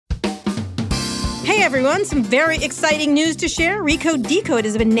Hey everyone, some very exciting news to share. Recode Decode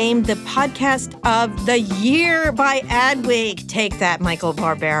has been named the podcast of the year by Adweek. Take that, Michael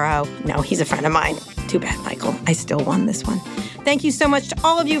Barbaro. No, he's a friend of mine. Too bad, Michael. I still won this one. Thank you so much to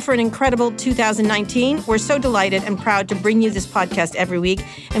all of you for an incredible 2019. We're so delighted and proud to bring you this podcast every week,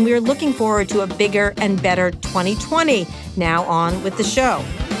 and we are looking forward to a bigger and better 2020. Now on with the show.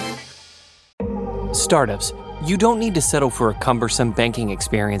 Startups, you don't need to settle for a cumbersome banking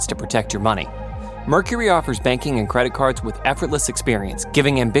experience to protect your money. Mercury offers banking and credit cards with effortless experience,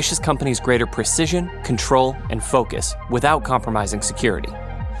 giving ambitious companies greater precision, control, and focus without compromising security.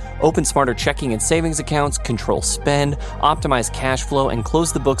 Open smarter checking and savings accounts, control spend, optimize cash flow, and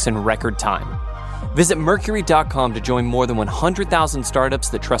close the books in record time. Visit Mercury.com to join more than 100,000 startups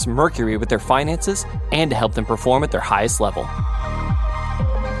that trust Mercury with their finances and to help them perform at their highest level.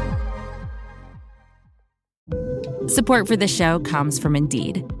 Support for the show comes from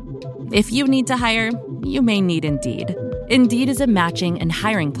Indeed. If you need to hire, you may need Indeed. Indeed is a matching and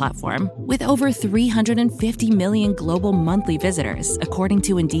hiring platform with over 350 million global monthly visitors, according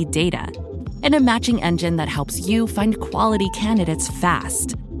to Indeed data, and a matching engine that helps you find quality candidates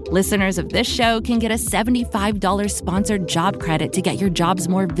fast. Listeners of this show can get a $75 sponsored job credit to get your jobs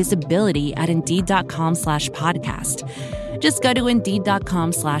more visibility at Indeed.com/podcast. Just go to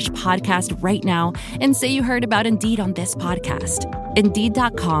Indeed.com/podcast right now and say you heard about Indeed on this podcast.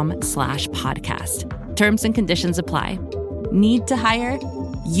 Indeed.com/podcast. Terms and conditions apply. Need to hire?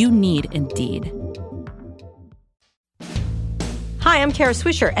 You need Indeed. Hi, I'm Kara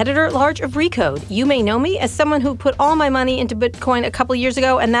Swisher, editor-at-large of Recode. You may know me as someone who put all my money into Bitcoin a couple years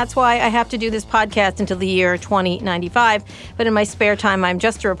ago, and that's why I have to do this podcast until the year 2095. But in my spare time, I'm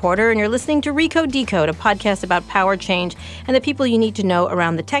just a reporter, and you're listening to Recode Decode, a podcast about power change and the people you need to know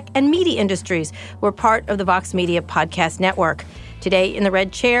around the tech and media industries. We're part of the Vox Media Podcast Network. Today in the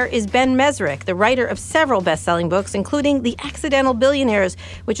red chair is Ben Mezrich, the writer of several best-selling books, including The Accidental Billionaires,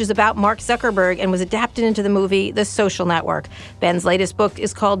 which is about Mark Zuckerberg and was adapted into the movie The Social Network. Ben's latest book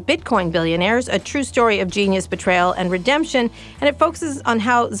is called Bitcoin Billionaires, a true story of genius, betrayal, and redemption, and it focuses on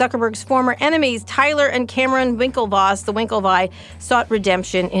how Zuckerberg's former enemies, Tyler and Cameron Winklevoss, the Winklevi, sought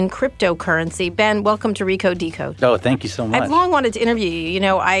redemption in cryptocurrency. Ben, welcome to Recode Decode. Oh, thank you so much. I've long wanted to interview you. You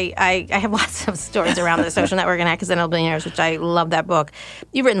know, I have lots of stories around The Social Network and Accidental Billionaires, which I love that book.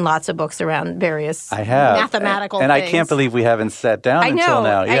 You've written lots of books around various mathematical things. And I can't believe we haven't sat down until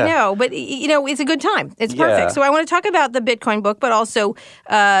now. Yeah. I know, but you know, it's a good time. It's perfect. So I want to talk about the Bitcoin book, but also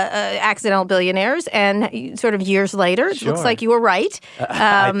Accidental Billionaires, and sort of years later, it looks like you were right.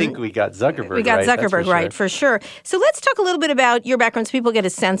 I think we got Zuckerberg right. We got Zuckerberg right, for sure. So let's talk a little bit about your background so people get a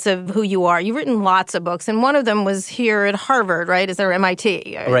sense of who you are. You've written lots of books, and one of them was here at Harvard, right? Is there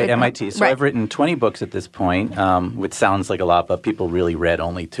MIT? Right, MIT. So I've written 20 books at this point, which sounds like a lot, but people really read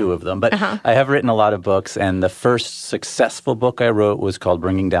only 2 of them. But I have written a lot of books, and the first successful book I wrote was called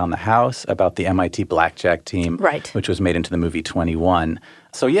Bringing Down the House, about the MIT blackjack team, which was made into the movie 21.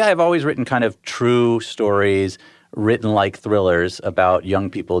 So yeah, I've always written kind of true stories, written like thrillers about young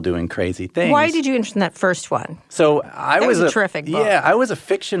people doing crazy things. Why did you interest in that first one? So that was a terrific book. Yeah, I was a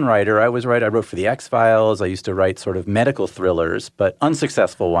fiction writer. I wrote for the X-Files. I used to write sort of medical thrillers, but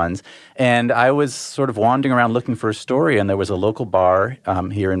unsuccessful ones. And I was sort of wandering around looking for a story, and there was a local bar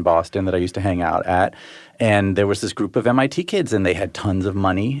here in Boston that I used to hang out at. And there was this group of MIT kids, and they had tons of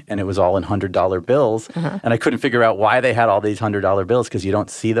money, and it was all in $100 bills. And I couldn't figure out why they had all these $100 bills, because you don't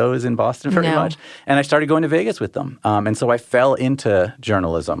see those in Boston very much. And I started going to Vegas with them. And so I fell into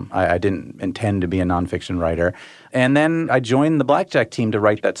journalism. I didn't intend to be a nonfiction writer. And then I joined the blackjack team to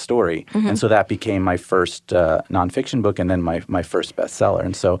write that story. And so that became my first nonfiction book, and then my first bestseller.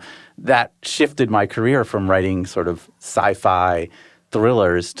 And so that shifted my career from writing sort of sci-fi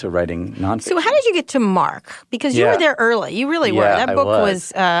thrillers to writing nonfiction. So how did you get to Mark? Because you were there early. You really were. That book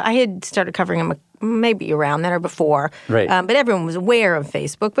was I had started covering him maybe around then or before. Right. But everyone was aware of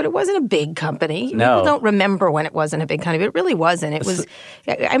Facebook, but it wasn't a big company. No. People don't remember when it wasn't a big company. It really wasn't. It was.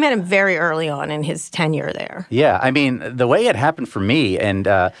 I met him very early on in his tenure there. Yeah. I mean, the way it happened for me and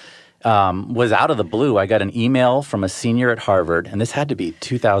was out of the blue. I got an email from a senior at Harvard, and this had to be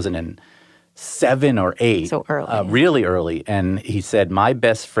 2007 or 8. So early. Really early. And he said, my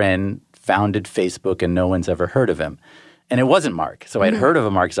best friend founded Facebook and no one's ever heard of him. And it wasn't Mark. So I'd heard of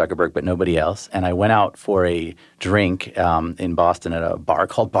a Mark Zuckerberg, but nobody else. And I went out for a drink in Boston at a bar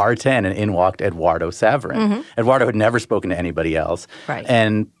called Bar 10, and in walked Eduardo Saverin. Eduardo had never spoken to anybody else. Right.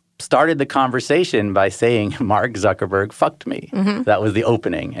 And started the conversation by saying, Mark Zuckerberg fucked me. That was the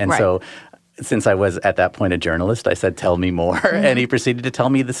opening. And so since I was at that point a journalist, I said, tell me more. And he proceeded to tell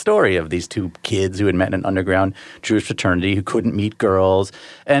me the story of these two kids who had met in an underground Jewish fraternity who couldn't meet girls.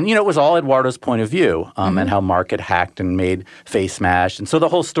 And, it was all Eduardo's point of view and how Mark had hacked and made Face Smash. And so the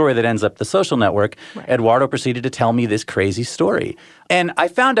whole story that ends up The Social Network, Eduardo proceeded to tell me this crazy story. And I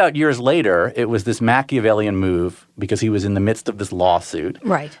found out years later it was this Machiavellian move because he was in the midst of this lawsuit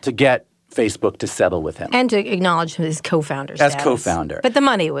to get Facebook to settle with him. And to acknowledge his co-founder as status. Co-founder. But the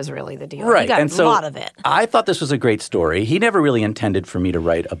money was really the deal. Right. He got and so a lot of it. I thought this was a great story. He never really intended for me to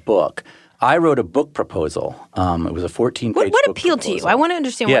write a book. I wrote a book proposal. It was a 14-page book What appealed proposal. to you? I want to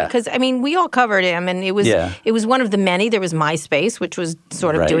understand because we all covered him, and it was one of the many. There was MySpace, which was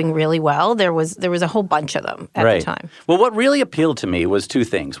sort of doing really well. There was a whole bunch of them at the time. Well, what really appealed to me was two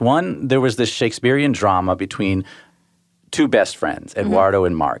things. One, there was this Shakespearean drama between two best friends, Eduardo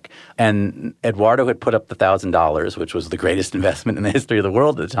and Mark. And Eduardo had put up the $1,000, which was the greatest investment in the history of the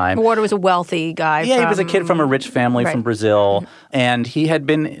world at the time. Eduardo was a wealthy guy. Yeah, he was a kid from a rich family from Brazil. And he had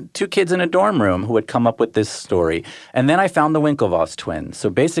been two kids in a dorm room who had come up with this story. And then I found the Winklevoss twins. So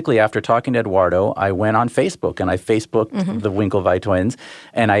basically, after talking to Eduardo, I went on Facebook and I Facebooked the Winklevi twins.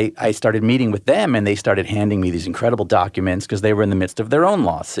 And I started meeting with them, and they started handing me these incredible documents because they were in the midst of their own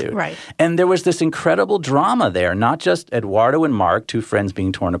lawsuit. Right. And there was this incredible drama there, not just Eduardo and Mark, two friends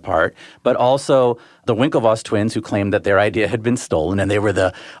being torn apart, but also the Winklevoss twins who claimed that their idea had been stolen, and they were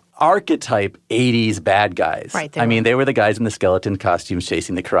the archetype 80s bad guys. Right, they were the guys in the skeleton costumes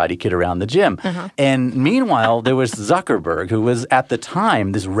chasing the Karate Kid around the gym. And meanwhile, there was Zuckerberg, who was at the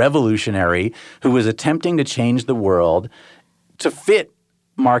time this revolutionary who was attempting to change the world to fit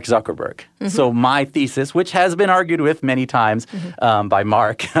Mark Zuckerberg. So my thesis, which has been argued with many times by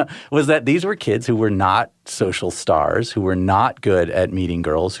Mark, was that these were kids who were not social stars, who were not good at meeting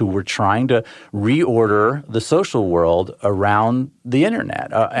girls, who were trying to reorder the social world around the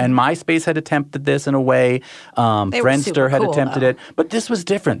internet. And MySpace had attempted this in a way. Friendster had attempted it. But this was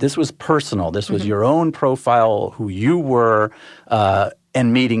different. This was personal. This was your own profile, who you were,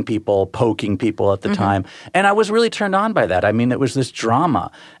 and meeting people, poking people at the time. And I was really turned on by that. I mean, it was this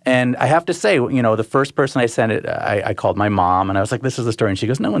drama. And I have to say, the first person I sent it, I called my mom, and I was like, this is the story. And she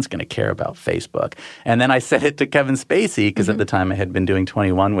goes, no one's going to care about Facebook. And then I sent it to Kevin Spacey, because at the time I had been doing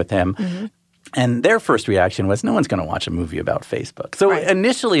 21 with him. And their first reaction was, no one's going to watch a movie about Facebook. So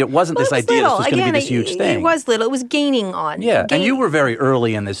initially it wasn't this idea this was going to be this huge thing. It was little. It was gaining on. Yeah, and you were very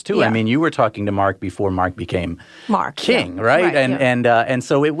early in this too. Yeah. I mean, you were talking to Mark before Mark became king, right? And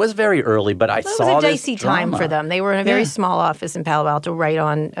so it was very early, but I saw this drama. It was a dicey time for them. They were in a very small office in Palo Alto, right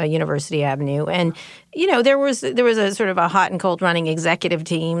on University Avenue. And, there was a sort of a hot and cold running executive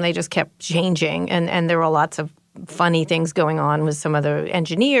team. They just kept changing, and there were lots of funny things going on with some of the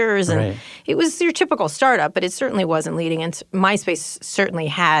engineers. And it was your typical startup, but it certainly wasn't leading. And MySpace certainly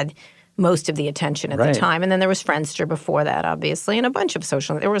had most of the attention at the time. And then there was Friendster before that, obviously, and a bunch of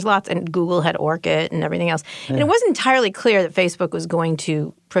social. There was lots, and Google had Orkut and everything else. And it wasn't entirely clear that Facebook was going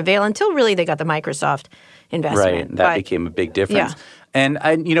to prevail until really they got the Microsoft investment. Right, that became a big difference. Yeah. And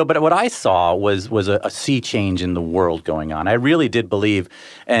but what I saw was a sea change in the world going on. I really did believe,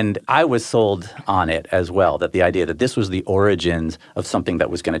 and I was sold on it as well, that the idea that this was the origins of something that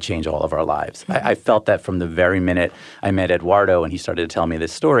was going to change all of our lives. I felt that from the very minute I met Eduardo and he started to tell me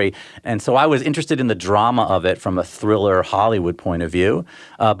this story. And so I was interested in the drama of it from a thriller Hollywood point of view.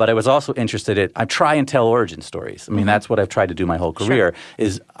 But I was also interested I try and tell origin stories. I mean, that's what I've tried to do my whole career,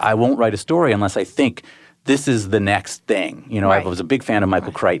 is I won't write a story unless I think this is the next thing. I was a big fan of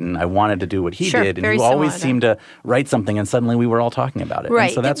Michael Crichton. I wanted to do what he did, and he always seemed to write something, and suddenly we were all talking about it. Right.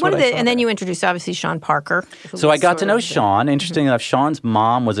 And so that's what I saw. And then you introduced, obviously, Sean Parker. So I got to know Sean. Interestingly enough, Sean's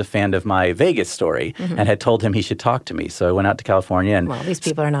mom was a fan of my Vegas story and had told him he should talk to me. So I went out to California. And these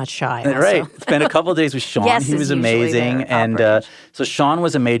people are not shy. Right. Spent a couple of days with Sean. Yes, he was amazing. And so Sean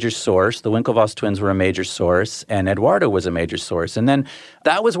was a major source. The Winklevoss twins were a major source. And Eduardo was a major source. And then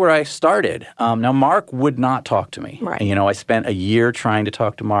that was where I started. Now, Mark would not talk to me. Right. I spent a year trying to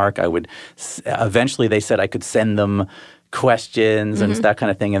talk to Mark. Eventually they said I could send them questions and that kind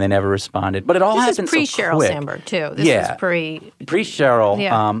of thing, and they never responded. But it all happened so quick. This is pre-Sheryl Sandberg, too. This is pre-Sheryl.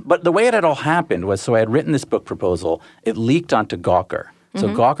 Yeah. But the way it had all happened was, so I had written this book proposal. It leaked onto Gawker. So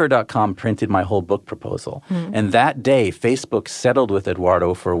Gawker.com printed my whole book proposal. And that day, Facebook settled with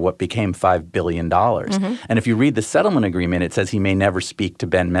Eduardo for what became $5 billion. And if you read the settlement agreement, it says he may never speak to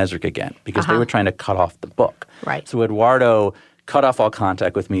Ben Mezrich again because they were trying to cut off the book. Right. So Eduardo cut off all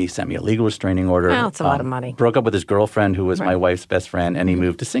contact with me, sent me a legal restraining order. Well, it's a lot of money. Broke up with his girlfriend, who was my wife's best friend, and he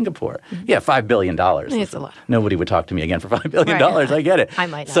moved to Singapore. Yeah, $5 billion. It's a lot. Nobody would talk to me again for $5 billion. I get it. I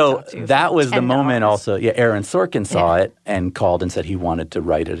might not so talk to you that was $10. the moment also. Yeah, Aaron Sorkin saw it and called and said he wanted to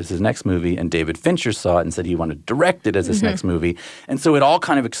write it as his next movie, and David Fincher saw it and said he wanted to direct it as his next movie. And so it all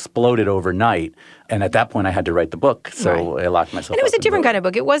kind of exploded overnight. And at that point, I had to write the book, so I locked myself up. And it was a different kind of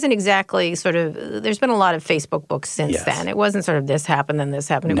book. It wasn't exactly sort of – there's been a lot of Facebook books since then. It wasn't sort of this happened, then this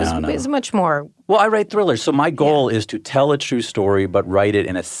happened. It was much more – Well, I write thrillers, so my goal is to tell a true story but write it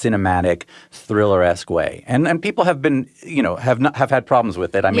in a cinematic, thriller-esque way. And people have been – have had problems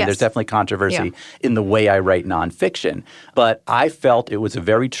with it. I mean, there's definitely controversy in the way I write nonfiction. But I felt it was a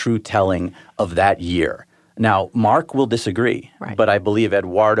very true telling of that year. Now, Mark will disagree, but I believe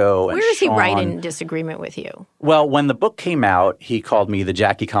Eduardo and Where does he Sean, write in disagreement with you? Well, when the book came out, he called me the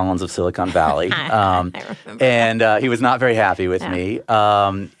Jackie Collins of Silicon Valley. I remember. And he was not very happy with me.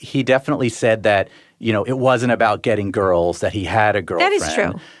 He definitely said that, it wasn't about getting girls, that he had a girlfriend. That is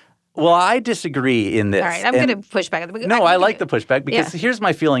true. Well, I disagree in this. All right, I'm going to push back. No, I like the pushback because here's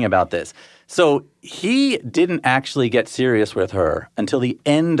my feeling about this. So he didn't actually get serious with her until the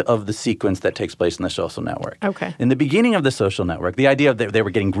end of the sequence that takes place in The Social Network. Okay. In the beginning of The Social Network, the idea of they were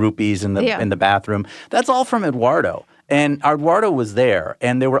getting groupies in the bathroom, that's all from Eduardo. And Eduardo was there,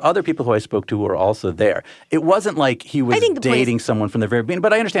 and there were other people who I spoke to who were also there. It wasn't like he was dating someone from the very beginning,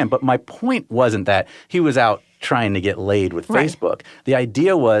 but I understand. But my point wasn't that he was out trying to get laid with Facebook. The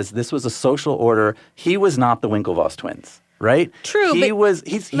idea was this was a social order. He was not the Winklevoss twins. Right? True. He was.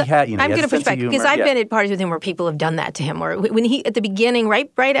 He had. I'm going to push back because I've been at parties with him where people have done that to him. Where when he at the beginning,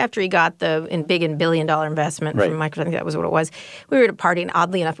 right after he got the big $1 billion investment from Microsoft, I think that was what it was. We were at a party, and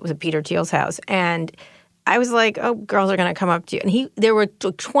oddly enough, it was at Peter Thiel's house, and I was like, "Oh, girls are going to come up to you," and there were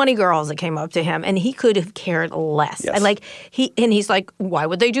 20 girls that came up to him, and he could have cared less. Yes. He's like, "Why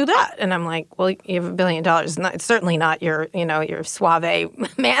would they do that?" And I'm like, "Well, you have $1 billion. It's certainly not your suave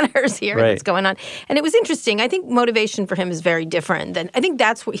manners here that's going on." And it was interesting. I think motivation for him is very different than I think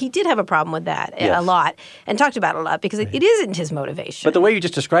that's what he did have a problem with that a lot and talked about it a lot because it isn't his motivation. But the way you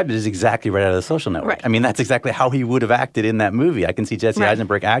just described it is exactly right out of The Social Network. Right. I mean, that's exactly how he would have acted in that movie. I can see Jesse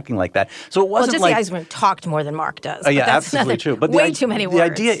Eisenberg acting like that. So it wasn't Jesse Eisenberg talked more than Mark does. Yeah, absolutely true. But too many words. The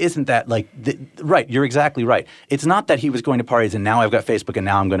idea isn't that right. You're exactly right. It's not that he was going to parties and now I've got Facebook and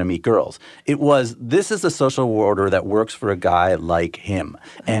now I'm going to meet girls. It was this is the social order that works for a guy like him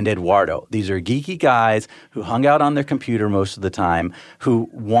and Eduardo. These are geeky guys who hung out on their computer most of the time, who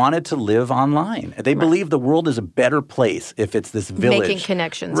wanted to live online. They believe the world is a better place if it's this village. Making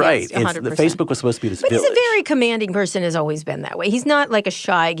connections. Right. Yes, 100%. Facebook was supposed to be this village. But he's a very commanding person, has always been that way. He's not like a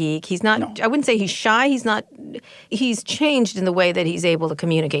shy geek. He's not. No. I wouldn't say he's shy. He's not. He's changed in the way that he's able to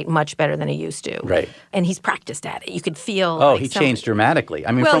communicate much better than he used to. Right. And he's practiced at it. You could feel. Oh, he changed dramatically.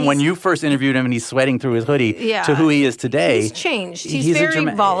 I mean, from when you first interviewed him and he's sweating through his hoodie to who he is today. He's changed. He's very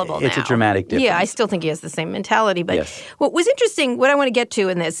volatile now. It's a dramatic difference. Yeah, I still think he has the same mentality. But what was interesting, what I want to get to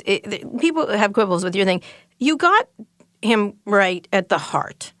in this, people have quibbles with your thing. You got him right at the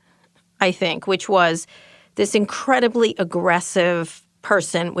heart, I think, which was this incredibly aggressive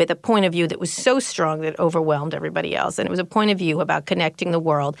person with a point of view that was so strong that it overwhelmed everybody else. And it was a point of view about connecting the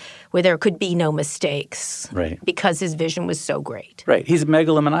world where there could be no mistakes. Right. Because his vision was so great. Right. He's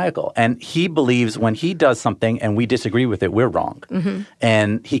megalomaniacal. And he believes when he does something and we disagree with it, we're wrong. Mm-hmm.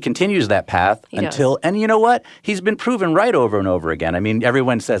 And he continues that path until – and you know what? He's been proven right over and over again. I mean,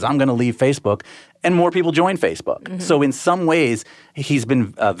 everyone says, I'm going to leave Facebook. And more people join Facebook. Mm-hmm. So in some ways, he's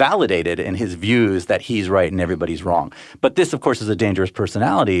been validated in his views that he's right and everybody's wrong. But this, of course, is a dangerous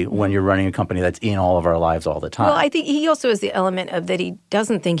personality when you're running a company that's in all of our lives all the time. Well, I think he also has the element of that he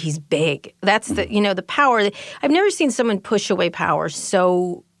doesn't think he's big. That's the the power. I've never seen someone push away power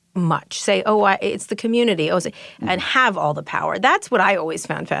so much. Say, it's the community, and have all the power. That's what I always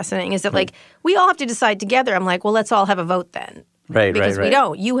found fascinating is that we all have to decide together. I'm like, well, let's all have a vote then. Right, because we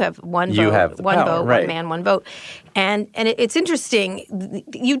don't. You have one vote, power, one man, one vote. And it's interesting.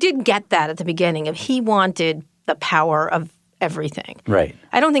 You did get that at the beginning of he wanted the power of everything. Right.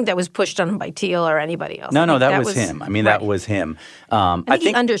 I don't think that was pushed on him by Thiel or anybody else. No, that was him. I mean, that was him. I think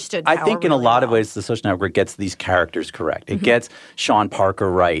he understood power. I think in a lot of ways, The Social Network gets these characters correct. It gets Sean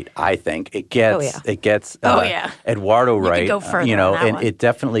Parker right, I think. It gets Eduardo right. You could go further on that and one. It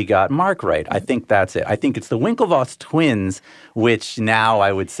definitely got Mark right. I think that's it. I think it's the Winklevoss twins, which now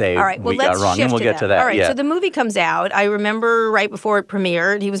I would say we got wrong. And we'll get to that. All right, so the movie comes out. I remember right before it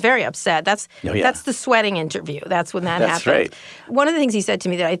premiered, he was very upset. That's the sweating interview. That's when that happened. Right. One of the things he said to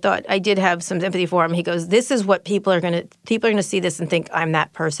me that I thought I did have some sympathy for him, he goes, this is what people are going to see this and think I'm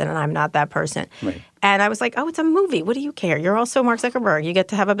that person and I'm not that person. Right. And I was like, oh, it's a movie. What do you care? You're also Mark Zuckerberg. You get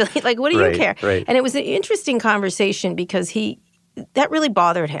to have $1 billion. Like, what do you care? Right. And it was an interesting conversation because that really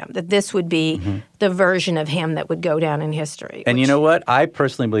bothered him, that this would be the version of him that would go down in history. And you know what? I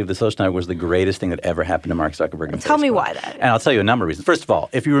personally believe the social network was the greatest thing that ever happened to Mark Zuckerberg. Tell me why that is. And I'll tell you a number of reasons. First of all,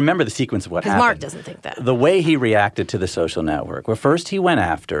 if you remember the sequence of what happened. Mark doesn't think that. The way he reacted to the social network. Well, first he went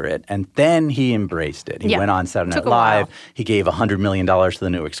after it, and then he embraced it. He went on Saturday Night Live. He gave $100 million to the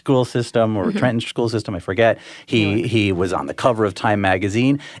Newark school system, or Trenton school system, I forget. He was on the cover of Time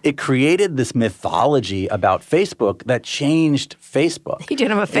magazine. It created this mythology about Facebook that changed Facebook. He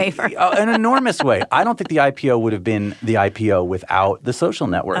did him a favor. In an enormous way. I don't think the IPO would have been the IPO without the social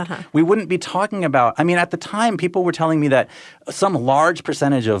network. We wouldn't be talking about, I mean, at the time, people were telling me that some large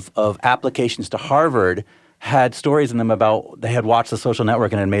percentage of applications to Harvard had stories in them about they had watched the social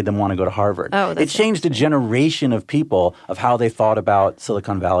network and it made them want to go to Harvard. Oh, it changed a generation of people of how they thought about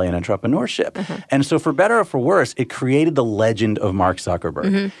Silicon Valley and entrepreneurship. And so for better or for worse, it created the legend of Mark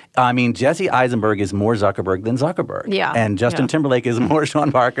Zuckerberg. I mean, Jesse Eisenberg is more Zuckerberg than Zuckerberg. Yeah. And Justin Timberlake is more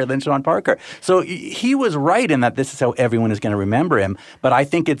Sean Parker than Sean Parker. So he was right in that this is how everyone is going to remember him. But I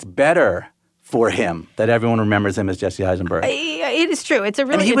think it's better for him that everyone remembers him as Jesse Eisenberg. It is true. It's a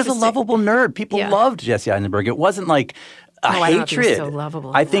really he was a lovable nerd. People loved Jesse Eisenberg. It wasn't like a hatred. I don't know if he was so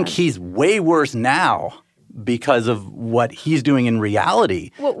lovable. I think he's way worse now because of what he's doing in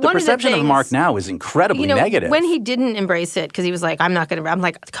reality. Well, the perception of Mark now is incredibly negative. When he didn't embrace it, because he was like, I'm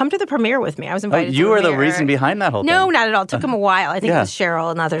like, come to the premiere with me. I was invited to you the were premiere. the reason behind that whole thing. No, not at all. It took him a while. I think it was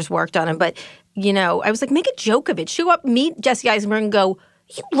Cheryl and others worked on him. But, I was like, make a joke of it. Show up, meet Jesse Eisenberg and go,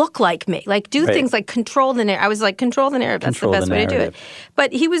 you look like me. Like, do things like control the narrative. I was like, control the narrative. That's the best way to do it.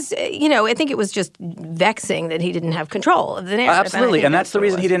 But he was, I think it was just vexing that he didn't have control of the narrative. Absolutely. And that's the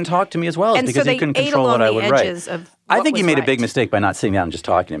reason he didn't talk to me as well, is because he couldn't control what I would write. I think he made a big mistake by not sitting down and just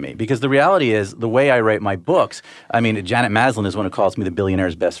talking to me, because the reality is the way I write my books, I mean, Janet Maslin is one who calls me the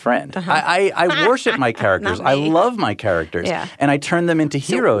billionaire's best friend. I worship my characters. I love my characters. And I turn them into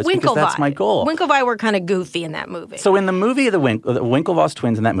heroes because that's my goal. Winklevi were kind of goofy in that movie. So in the movie, the Winklevoss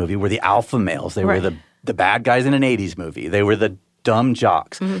twins in that movie were the alpha males. They were the bad guys in an 80s movie. They were the dumb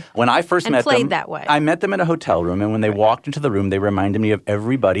jocks. When I first met them, that way. I met them in a hotel room, and when they walked into the room, they reminded me of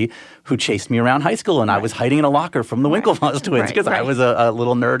everybody who chased me around high school, and I was hiding in a locker from the Winklevoss twins because I was a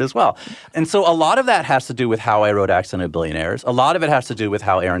little nerd as well. And so a lot of that has to do with how I wrote Accidental Billionaires. A lot of it has to do with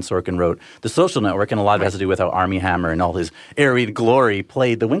how Aaron Sorkin wrote The Social Network, and a lot of it has to do with how Armie Hammer and all his airy glory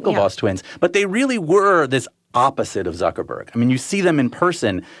played the Winklevoss twins. But they really were this opposite of Zuckerberg. I mean, you see them in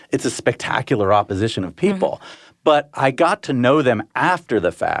person, it's a spectacular opposition of people. But I got to know them after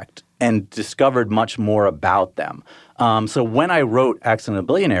the fact and discovered much more about them. So when I wrote Accidental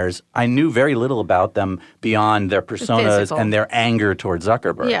Billionaires, I knew very little about them beyond their personas and their anger towards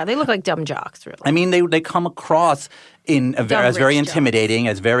Zuckerberg. Yeah, they look like dumb jocks, really. I mean, they come across as very intimidating,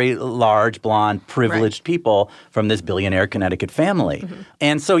 as very large, blonde, privileged people from this billionaire Connecticut family.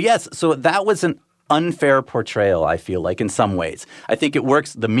 And so, yes, so that was an unfair portrayal, I feel like, in some ways. I think it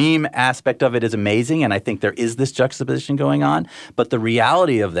works. The meme aspect of it is amazing, and I think there is this juxtaposition going on, but the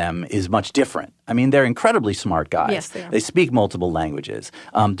reality of them is much different. I mean, they're incredibly smart guys. Yes, they are. They speak multiple languages.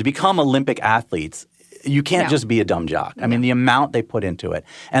 To become Olympic athletes, you can't just be a dumb jock. I mean, the amount they put into it.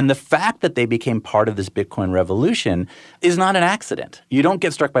 And the fact that they became part of this Bitcoin revolution is not an accident. You don't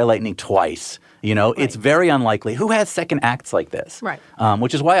get struck by lightning twice. It's very unlikely. Who has second acts like this? Right.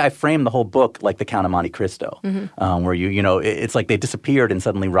 Which is why I framed the whole book like the Count of Monte Cristo, where it's like they disappeared and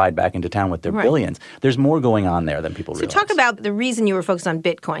suddenly ride back into town with their billions. There's more going on there than people realize. So talk about the reason you were focused on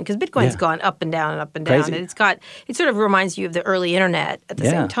Bitcoin, because Bitcoin's gone up and down and up and down. Crazy. And it sort of reminds you of the early internet at the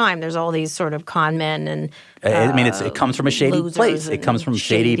same time. There's all these sort of con men and it comes from a shady place. It comes from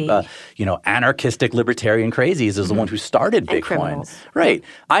shady anarchistic libertarian crazies is the one who started Bitcoin. And criminals. Right.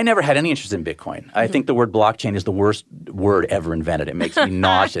 I never had any interest in Bitcoin. I think the word blockchain is the worst word ever invented. It makes me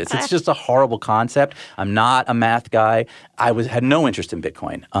nauseous. It's just a horrible concept. I'm not a math guy. I had no interest in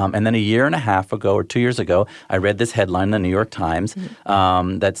Bitcoin. And then a year and a half ago or 2 years ago, I read this headline in the New York Times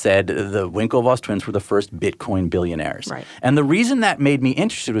that said the Winklevoss twins were the first Bitcoin billionaires. Right. And the reason that made me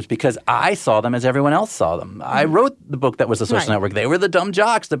interested was because I saw them as everyone else saw them. I wrote the book that was The Social Network. They were the dumb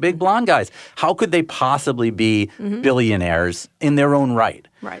jocks, the big blonde guys. How could they possibly be billionaires in their own right?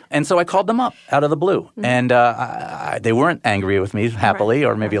 Right. And so I called them up out of the blue. And they weren't angry with me, happily,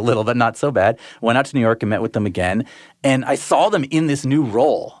 or maybe a little, but not so bad. Went out to New York and met with them again. And I saw them in this new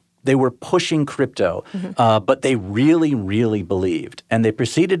role. They were pushing crypto, but they really, really believed. And they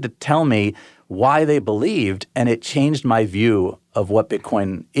proceeded to tell me why they believed, and it changed my view of what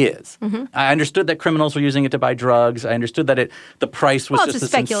Bitcoin is. I understood that criminals were using it to buy drugs. I understood that the price was just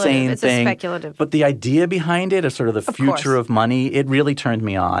this insane thing. Speculative. But the idea behind it, of sort of the future of money, it really turned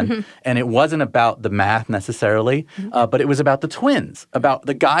me on. And it wasn't about the math necessarily, but it was about the twins, about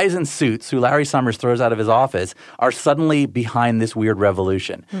the guys in suits who Larry Summers throws out of his office are suddenly behind this weird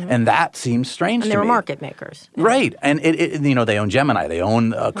revolution. And that seems strange to me. And they were market makers. Right. And, they own Gemini. They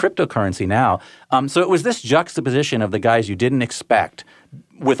own cryptocurrency now. So it was this juxtaposition of the guys you didn't expect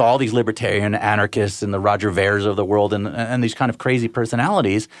with all these libertarian anarchists and the Roger Veres of the world and these kind of crazy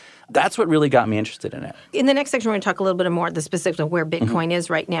personalities. That's what really got me interested in it. In the next section, we're going to talk a little bit more the specifics of where Bitcoin is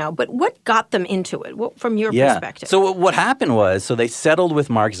right now. But what got them into it from your perspective? So what happened was, they settled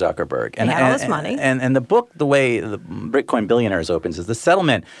with Mark Zuckerberg. And they had all this money. And the book, the way the Bitcoin Billionaires opens, is the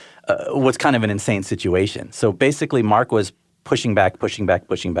settlement was kind of an insane situation. So basically, Mark was pushing back.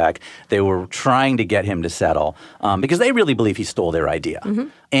 They were trying to get him to settle because they really believe he stole their idea.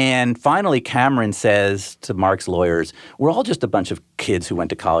 And finally, Cameron says to Mark's lawyers, we're all just a bunch of kids who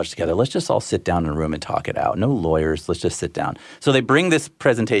went to college together. Let's just all sit down in a room and talk it out. No lawyers. Let's just sit down. So they bring this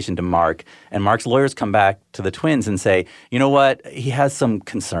presentation to Mark, and Mark's lawyers come back to the twins and say, you know what? He has some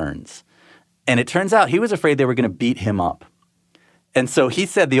concerns. And it turns out he was afraid they were going to beat him up. And so he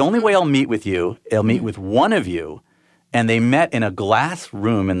said, the only way I'll meet with you, I'll meet with one of you. And they met in a glass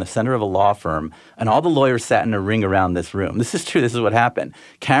room in the center of a law firm, and all the lawyers sat in a ring around this room. This is true. This is what happened.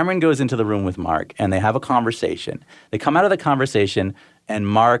 Cameron goes into the room with Mark, and they have a conversation. They come out of the conversation, and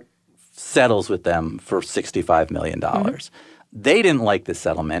Mark settles with them for $65 million. They didn't like this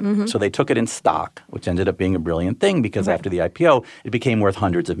settlement, so they took it in stock, which ended up being a brilliant thing because after the IPO, it became worth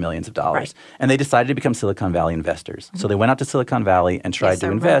hundreds of millions of dollars. And they decided to become Silicon Valley investors. So they went out to Silicon Valley and tried to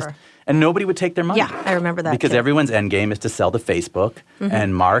invest. And nobody would take their money. Yeah, I remember that because everyone's end game is to sell to Facebook,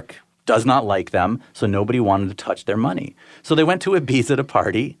 and Mark does not like them, so nobody wanted to touch their money. So they went to Ibiza to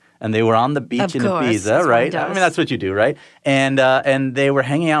party, and they were on the beach in Ibiza, right? I mean, that's what you do, right? And they were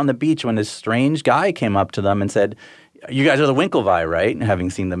hanging out on the beach when this strange guy came up to them and said, you guys are the Winklevi, right? And having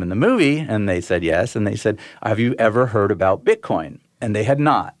seen them in the movie, and they said yes. And they said, have you ever heard about Bitcoin? And they had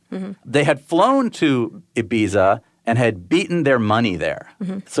not. They had flown to Ibiza and had beaten their money there.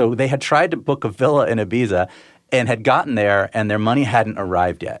 So they had tried to book a villa in Ibiza and had gotten there, and their money hadn't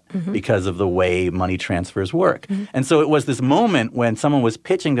arrived yet because of the way money transfers work. And so it was this moment when someone was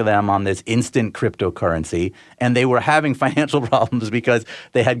pitching to them on this instant cryptocurrency, and they were having financial problems because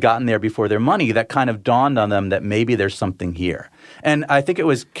they had gotten there before their money. That kind of dawned on them that maybe there's something here. And I think it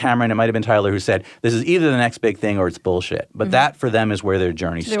was Cameron, it might have been Tyler, who said, this is either the next big thing or it's bullshit. But that, for them, is where their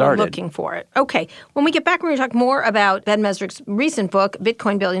journey started. They were looking for it. Okay. When we get back, we're going to talk more about Ben Mezrich's recent book,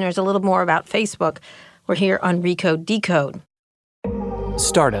 Bitcoin Billionaires, a little more about Facebook. We're here on Recode Decode.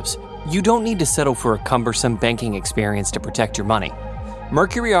 Startups, you don't need to settle for a cumbersome banking experience to protect your money.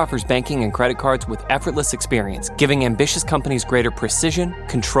 Mercury offers banking and credit cards with effortless experience, giving ambitious companies greater precision,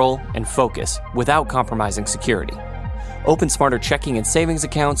 control, and focus without compromising security. Open smarter checking and savings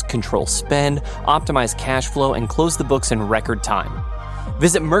accounts, control spend, optimize cash flow, and close the books in record time.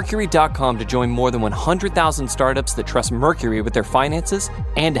 Visit Mercury.com to join more than 100,000 startups that trust Mercury with their finances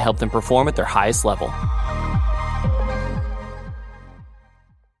and to help them perform at their highest level.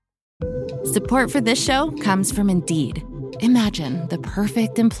 Support for this show comes from Indeed. Imagine the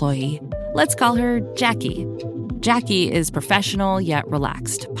perfect employee. Let's call her Jackie. Jackie is professional yet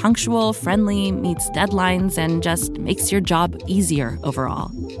relaxed, punctual, friendly, meets deadlines, and just makes your job easier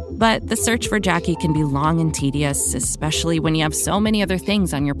overall. But the search for Jackie can be long and tedious, especially when you have so many other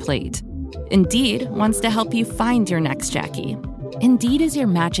things on your plate. Indeed wants to help you find your next Jackie. Indeed is your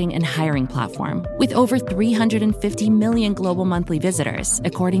matching and hiring platform with over 350 million global monthly visitors,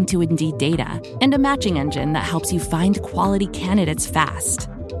 according to Indeed data, and a matching engine that helps you find quality candidates fast.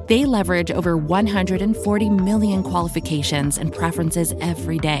 They leverage over 140 million qualifications and preferences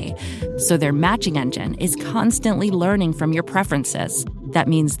every day, so their matching engine is constantly learning from your preferences. That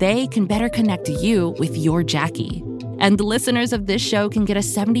means they can better connect you with your Jackie. And the listeners of this show can get a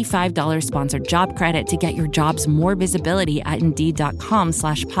 $75 sponsored job credit to get your jobs more visibility at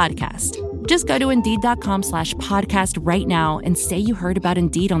Indeed.com/podcast. Just go to Indeed.com/podcast right now and say you heard about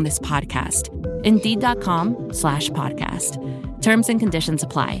Indeed on this podcast. Indeed.com/podcast. Terms and conditions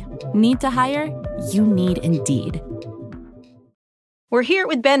apply. Need to hire? You need Indeed. We're here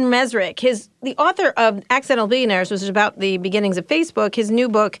with Ben Mezrich, the author of Accidental Billionaires, which is about the beginnings of Facebook. His new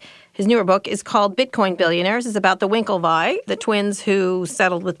book, His newer book is called Bitcoin Billionaires. It's about the Winklevi, the twins who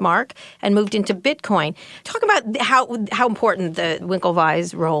settled with Mark and moved into Bitcoin. Talk about how important the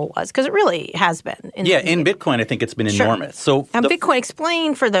Winklevi's role was, because it really has been. In Bitcoin, I think it's been enormous. So Bitcoin,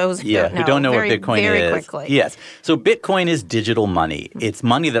 explain for those who don't know what Bitcoin is. Very quickly. Yes. So Bitcoin is digital money. It's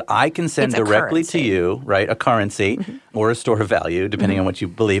money that I can send directly to you, right? A currency or a store of value, depending on what you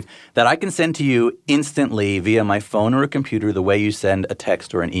believe, that I can send to you instantly via my phone or a computer the way you send a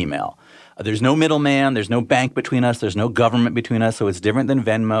text or an email. There's no middleman. There's no bank between us. There's no government between us. So it's different than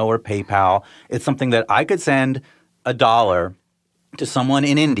Venmo or PayPal. It's something that I could send $1 to someone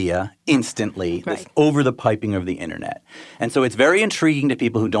in India instantly over the piping of the internet. And so it's very intriguing to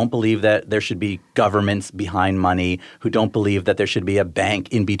people who don't believe that there should be governments behind money, who don't believe that there should be a bank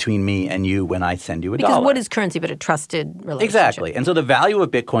in between me and you when I send you $1. Because what is currency but a trusted relationship? Exactly. And so the value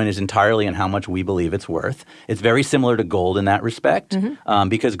of Bitcoin is entirely in how much we believe it's worth. It's very similar to gold in that respect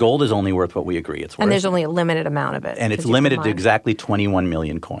because gold is only worth what we agree it's worth. And there's only a limited amount of it. And it's limited to exactly 21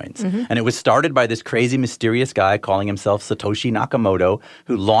 million coins. And it was started by this crazy, mysterious guy calling himself Satoshi Nakamoto,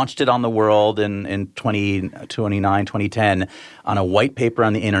 who launched it on the world in 2009, 2010 on a white paper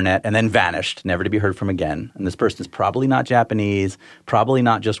on the internet and then vanished, never to be heard from again. And this person is probably not Japanese, probably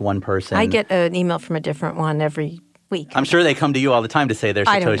not just one person. I get an email from a different one every week. I'm sure they come to you all the time to say they're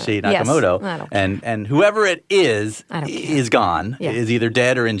Satoshi Nakamoto. Yes. And whoever it is gone, is either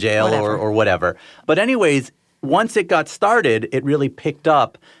dead or in jail or whatever. But anyways, once it got started, it really picked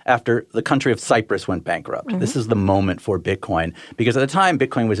up after the country of Cyprus went bankrupt. This is the moment for Bitcoin because at the time,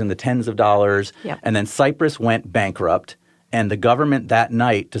 Bitcoin was in the tens of dollars, and then Cyprus went bankrupt. And the government that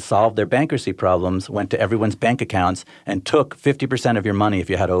night, to solve their bankruptcy problems, went to everyone's bank accounts and took 50% of your money if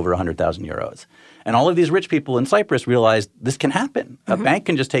you had over 100,000 euros. And all of these rich people in Cyprus realized this can happen. A bank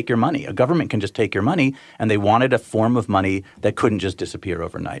can just take your money. A government can just take your money. And they wanted a form of money that couldn't just disappear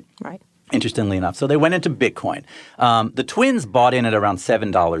overnight. Right. Interestingly enough. So they went into Bitcoin. The twins bought in at around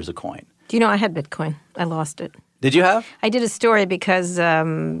 $7 a coin. Do you know I had Bitcoin? I lost it. Did you have? I did a story because,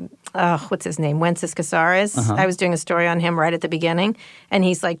 what's his name? Wences Casares. I was doing a story on him right at the beginning. And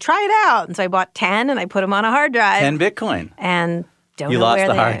he's like, try it out. And so I bought 10 and I put them on a hard drive. 10 Bitcoin. And you lost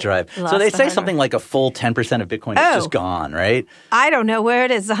the hard drive. So they say something like a full 10% of Bitcoin is just gone, right? I don't know where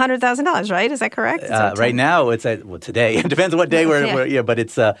it is. It's $100,000, right? Is that correct? Right now, it's today. It depends on what day but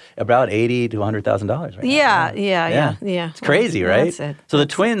it's about $80,000 to $100,000 right now. Yeah. It's crazy, right? That's it. So the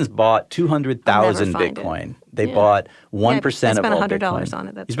twins bought 200,000 Bitcoin. They bought 1% of all Bitcoin. I spent $100 on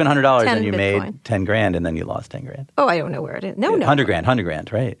it. You spent $100 and you Bitcoin. made $10,000 and then you lost $10,000. Oh, I don't know where it is. No.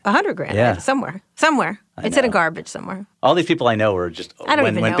 $100,000, right? $100,000. Yeah. Somewhere. It's in a garbage somewhere. All these people I know are just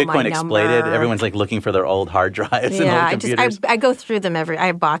when Bitcoin exploded, everyone's like looking for their old hard drives and old computers. I go through them I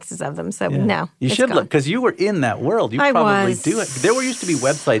have boxes of them. So no, you should look because you were in that world. You probably do it. There used to be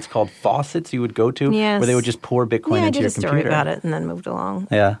websites called faucets you would go to where they would just pour Bitcoin into your computer. I did a story about it and then moved along.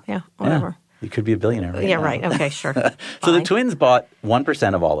 Yeah, whatever. Yeah. You could be a billionaire right now. Right. Okay, sure. So the twins bought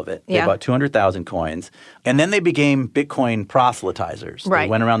 1% of all of it. They bought 200,000 coins. And then they became Bitcoin proselytizers. Right. They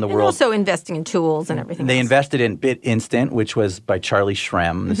went around the world. And also investing in tools and everything They else. invested in BitInstant, which was by Charlie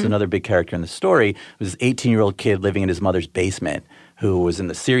Shrem. This is another big character in the story. It was this 18-year-old kid living in his mother's basement who was in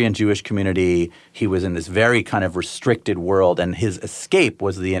the Syrian Jewish community. He was in this very kind of restricted world, and his escape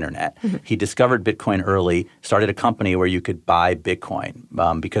was the internet. He discovered Bitcoin early, started a company where you could buy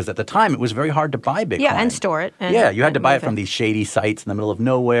Bitcoin because at the time it was very hard to buy Bitcoin. Yeah, and store it. You had to buy it from these shady sites in the middle of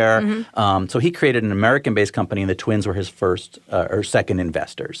nowhere. So he created an American-based company, and the twins were his first or second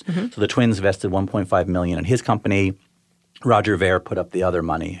investors. So the twins invested $1.5 million in his company. Roger Ver put up the other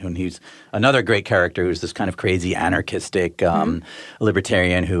money, and he's another great character who's this kind of crazy anarchistic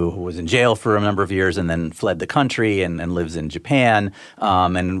libertarian who was in jail for a number of years and then fled the country and lives in Japan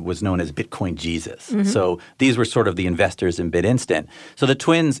and was known as Bitcoin Jesus. So these were sort of the investors in BitInstant. So the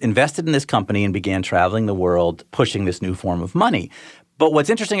twins invested in this company and began traveling the world pushing this new form of money. But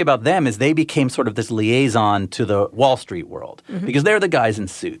what's interesting about them is they became sort of this liaison to the Wall Street world because they're the guys in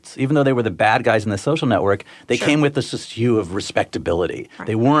suits. Even though they were the bad guys in the social network, they came with this hue of respectability. Right.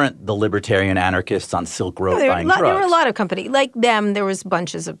 They weren't the libertarian anarchists on Silk Road buying drugs. There were a lot of companies. Like them, there was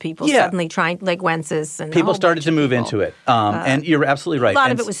bunches of people suddenly trying, like Wences. And people started to move into it. And you're absolutely right. A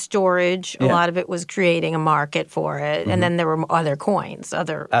lot of it was storage. A lot of it was creating a market for it. And then there were other coins.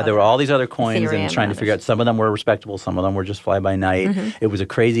 There were all these other coins Ethereum and trying to figure out. Some of them were respectable. Some of them were just fly-by-night. It was a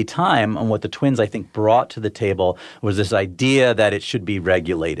crazy time, and what the twins, I think, brought to the table was this idea that it should be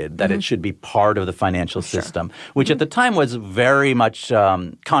regulated, that it should be part of the financial system, which at the time was very much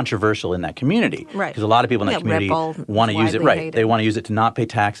controversial in that community. Right. Because a lot of people in that community Ripple want to use it. Right. Hated. They want to use it to not pay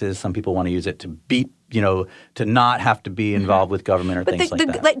taxes. Some people want to use it to beat to not have to be involved with government or things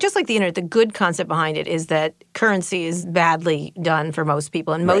like that. Just like the internet, the good concept behind it is that currency is badly done for most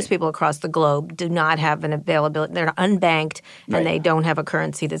people, and most people across the globe do not have an availability. They're unbanked, and they don't have a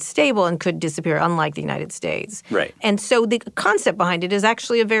currency that's stable and could disappear, unlike the United States. Right. And so the concept behind it is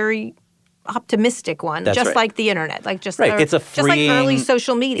actually a very optimistic one, like the internet, it's a freeing, just like early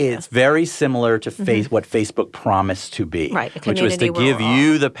social media. It's very similar to what Facebook promised to be, which was to give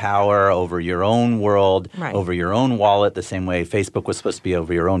you the power over your own world, over your own wallet, the same way Facebook was supposed to be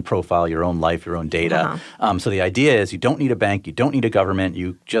over your own profile, your own life, your own data. So the idea is you don't need a bank, you don't need a government,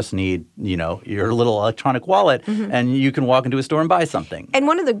 you just need your little electronic wallet, and you can walk into a store and buy something. And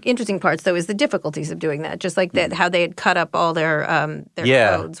one of the interesting parts, though, is the difficulties of doing that. Just like that, how they had cut up all their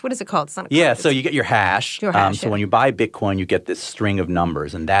codes. What is it called? So you get your hash. So when you buy Bitcoin, you get this string of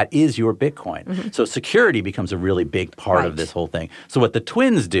numbers, and that is your Bitcoin. So security becomes a really big part of this whole thing. So what the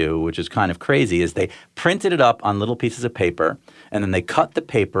twins do, which is kind of crazy, is they printed it up on little pieces of paper, and then they cut the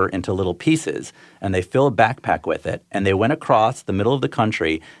paper into little pieces, and they fill a backpack with it, and they went across the middle of the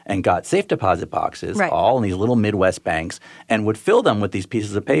country and got safe deposit boxes, all in these little Midwest banks, and would fill them with these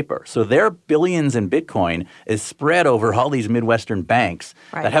pieces of paper. So their billions in Bitcoin is spread over all these Midwestern banks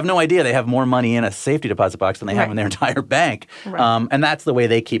that have no idea they have more money in a safety deposit box than they have in their entire bank. And that's the way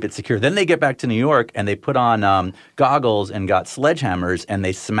they keep it secure. Then they get back to New York, and they put on goggles and got sledgehammers, and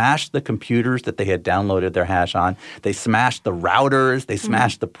they smashed the computers that they had downloaded their hash on. They smashed the routers. They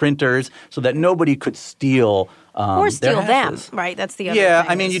smashed the printers so that nobody could steal or steal them, right? That's the other thing. Yeah,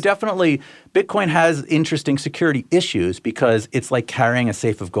 I mean, Bitcoin has interesting security issues because it's like carrying a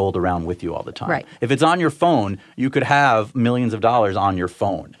safe of gold around with you all the time. Right. If it's on your phone, you could have millions of dollars on your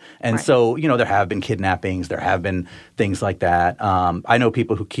phone. And so, there have been kidnappings. There have been things like that. I know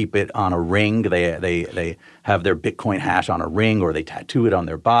people who keep it on a ring. They have their Bitcoin hash on a ring, or they tattoo it on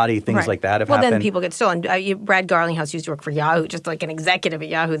their body. Things like that have happened. Then people get stolen. Brad Garlinghouse used to work for Yahoo, just like an executive at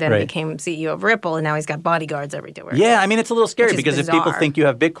Yahoo, then became CEO of Ripple, and now he's got bodyguards everywhere. Yeah, I mean, it's a little scary because if people think you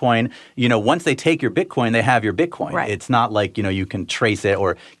have Bitcoin, once they take your Bitcoin, they have your Bitcoin. Right. It's not like, you can trace it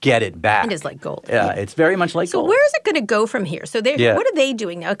or get it back. It is like gold. Yeah, it's very much like gold. So where is it going to go from here? So what are they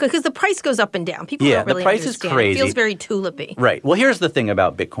doing now? Because the price goes up and down. People don't really understand. The price is crazy. It feels very tulipy. Right. Well, here's the thing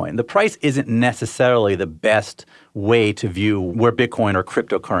about Bitcoin. The price isn't necessarily the best way to view where Bitcoin or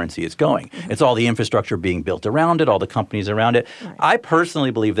cryptocurrency is going. It's all the infrastructure being built around it, all the companies around it. I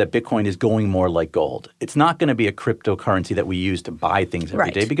personally believe that Bitcoin is going more like gold. It's not going to be a cryptocurrency that we use to buy things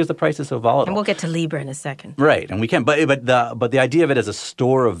every day because the price is so volatile. And we'll get to Libra in a second. Right, and we can. But the idea of it as a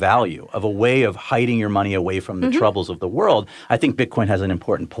store of value, of a way of hiding your money away from the troubles of the world, I think Bitcoin has an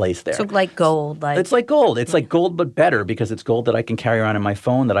important place there. So like gold. It's like gold. It's like gold, but better because it's gold that I can carry around in my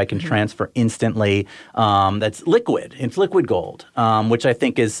phone, that I can transfer instantly, that's liquid. It's liquid gold, which I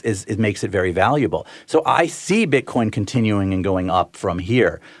think is makes it very valuable. So I see Bitcoin continuing and going up from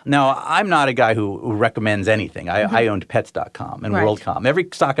here. Now, I'm not a guy who recommends anything. I owned Pets.com and WorldCom. Every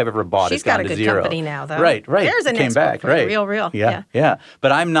stock I've ever bought has gone to zero. She's got a good company now, though. Right. There's a came back. Right. Real. Yeah.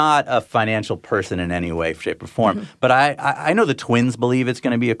 But I'm not a financial person in any way, shape, or form. But I know the twins believe it's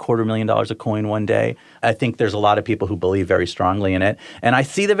going to be $250,000 a coin one day. I think there's a lot of people who believe very strongly in it, and I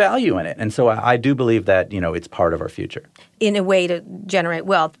see the value in it. And so I do believe that it's part of our future. In a way to generate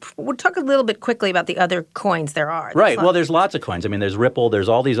wealth. We'll talk a little bit quickly about the other coins there are. Right. Well, there's lots of coins. I mean, there's Ripple. There's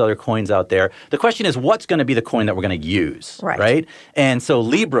all these other coins out there. The question is, what's going to be the coin that we're going to use? Right. And so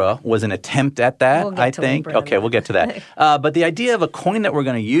Libra was an attempt at that, I think. Okay, we'll get to that. But the idea of a coin that we're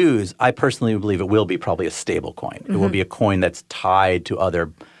going to use, I personally believe it will be probably a stable coin. It will be a coin that's tied to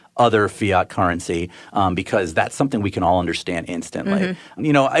other fiat currency because that's something we can all understand instantly.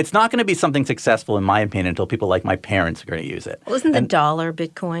 It's not going to be something successful, in my opinion, until people like my parents are going to use it. Well, isn't the dollar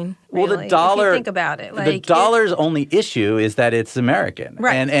Bitcoin? Really? Well, the dollar. If you think about it, the dollar's only issue is that it's American,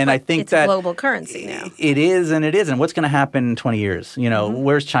 right? And I think it's that a global currency now. It is, and it isn't. What's going to happen in 20 years?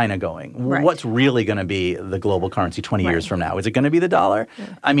 Where's China going? Right. What's really going to be the global currency 20 years from now? Is it going to be the dollar?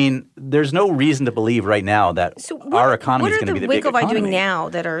 Yeah. I mean, there's no reason to believe right now that our economy is going to be the big economy. What are the Winklevi doing now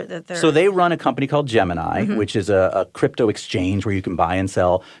that they're? So they run a company called Gemini, which is a crypto exchange where you can buy and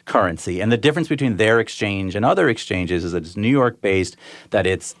sell currency. And the difference between their exchange and other exchanges is that it's New York-based, that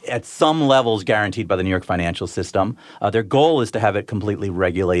it's at some levels guaranteed by the New York financial system. Their goal is to have it completely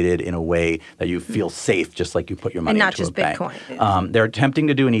regulated in a way that you feel safe, just like you put your money into a bank. And not just Bitcoin. They're attempting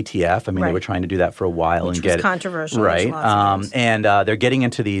to do an ETF. I mean, they were trying to do that for a while which and get was controversial. Right. And they're getting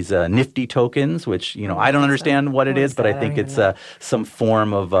into these nifty tokens, which I don't understand what it is, but I think it's some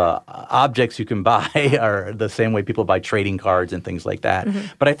form of objects you can buy are the same way people buy trading cards and things like that.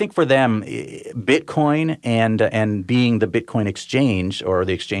 But I think for them, Bitcoin and being the Bitcoin exchange or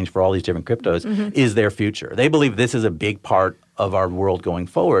the exchange for all these different cryptos is their future. They believe this is a big part of our world going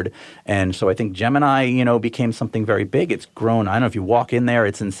forward. And so I think Gemini, became something very big. It's grown. I don't know, if you walk in there,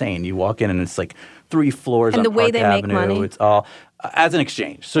 it's insane. You walk in and it's like 3 floors and on the way Park they Avenue. make money? It's all as an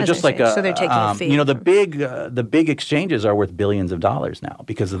exchange. So As just an like exchange. So they're taking a fee. the big exchanges are worth billions of dollars now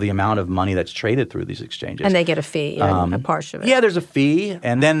because of the amount of money that's traded through these exchanges. And they get a fee, a portion of it. Yeah, there's a fee.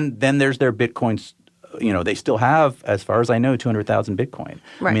 And then there's their Bitcoins. They still have, as far as I know, 200,000 Bitcoin.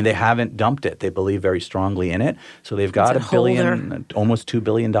 Right. I mean, they haven't dumped it. They believe very strongly in it. So they've got $1 billion, almost $2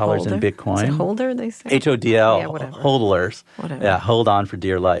 billion in Bitcoin. Is it holder, they say? HODL, Yeah, whatever. hodlers. Whatever. Yeah, hold on for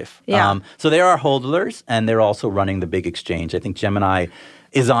dear life. Yeah. So they are hodlers, and they're also running the big exchange. I think Gemini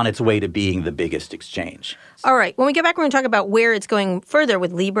is on its way to being the biggest exchange. All right. When we get back, we're going to talk about where it's going further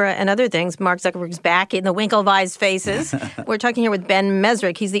with Libra and other things. Mark Zuckerberg's back in the Winklevi's faces. We're talking here with Ben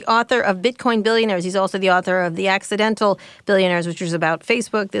Mezrich. He's the author of Bitcoin Billionaires. He's also the author of The Accidental Billionaires, which is about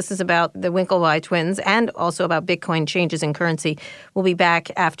Facebook. This is about the Winklevi twins and also about Bitcoin changes in currency. We'll be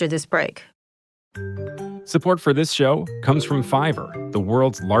back after this break. Support for this show comes from Fiverr, the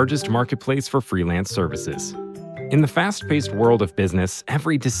world's largest marketplace for freelance services. In the fast-paced world of business,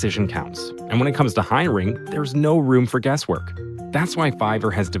 every decision counts. And when it comes to hiring, there's no room for guesswork. That's why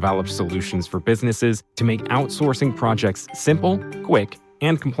Fiverr has developed solutions for businesses to make outsourcing projects simple, quick,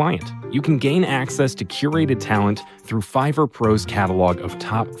 and compliant. You can gain access to curated talent through Fiverr Pro's catalog of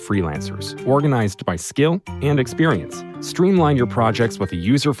top freelancers, organized by skill and experience. Streamline your projects with a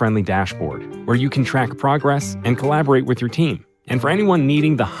user-friendly dashboard where you can track progress and collaborate with your team. And for anyone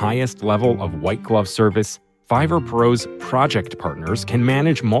needing the highest level of white glove service, Fiverr Pro's project partners can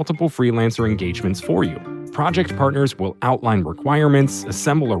manage multiple freelancer engagements for you. Project partners will outline requirements,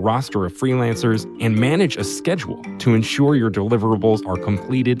 assemble a roster of freelancers, and manage a schedule to ensure your deliverables are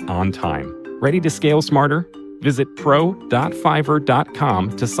completed on time. Ready to scale smarter? Visit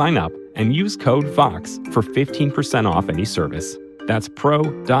pro.fiverr.com to sign up and use code VOX for 15% off any service. That's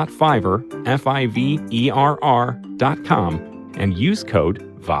pro.fiverr, Fiverr.com, and use code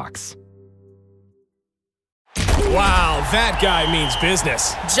VOX. Wow, that guy means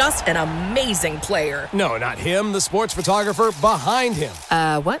business. Just an amazing player. No, not him, the sports photographer behind him.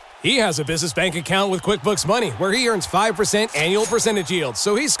 What? He has a business bank account with QuickBooks Money where he earns 5% annual percentage yield,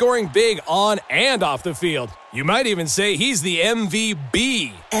 so he's scoring big on and off the field. You might even say he's the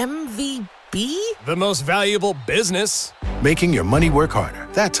MVB. MVP? The most valuable business. Making your money work harder.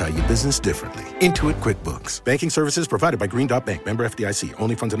 That's how you business differently. Intuit QuickBooks. Banking services provided by Green Dot Bank. Member FDIC.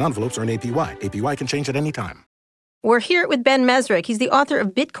 Only funds and envelopes earn APY. APY can change at any time. We're here with Ben Mezrich. He's the author of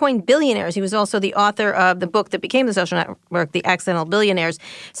Bitcoin Billionaires. He was also the author of the book that became the social network, The Accidental Billionaires.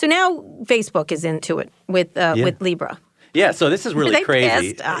 So now Facebook is into it with Libra. Yeah, so this is really They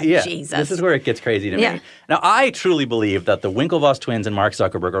crazy. pissed? Oh, yeah, Jesus. This is where it gets crazy to Yeah. me. Now, I truly believe that the Winklevoss twins and Mark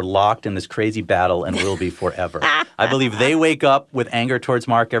Zuckerberg are locked in this crazy battle and will be forever. I believe they wake up with anger towards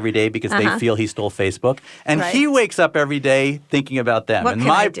Mark every day because they feel he stole Facebook. And Right. he wakes up every day thinking about them. What and can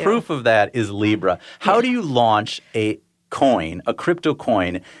my I do? proof of that is Libra. How do you launch a crypto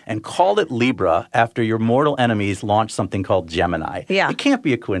coin, and call it Libra after your mortal enemies launched something called Gemini? Yeah. It can't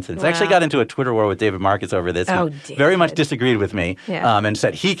be a coincidence. I actually got into a Twitter war with David Marcus over this. Oh, He very much David. disagreed with me and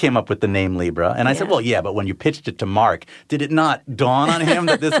said he came up with the name Libra. And I said, well, yeah, but when you pitched it to Mark, did it not dawn on him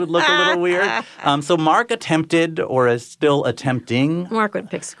that this would look a little weird? So Mark attempted, or is still attempting, Mark would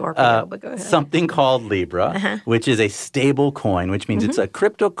pick Scorpio, but go ahead. something called Libra, which is a stable coin, which means it's a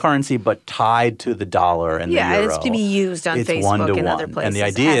cryptocurrency but tied to the dollar and the euro. It's to be used on It's Facebook one-to-one. and other places. And the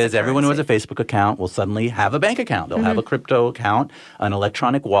idea as a is everyone who has a currency. Facebook account will suddenly have a bank account. They'll have a crypto account, an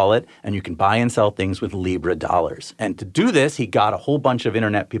electronic wallet, and you can buy and sell things with Libra dollars. And to do this, he got a whole bunch of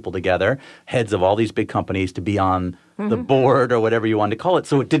internet people together, heads of all these big companies, to be on the board or whatever you want to call it,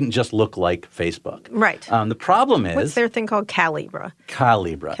 so it didn't just look like Facebook. Right. The problem is What's their thing called? Calibra.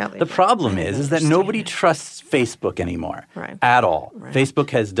 Calibra. Calibra. The problem is that understand nobody it. trusts Facebook anymore Right. at all. Facebook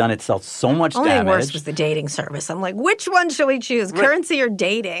has done itself so much Only damage. worse was the dating service. I'm like, which one should we choose? Currency or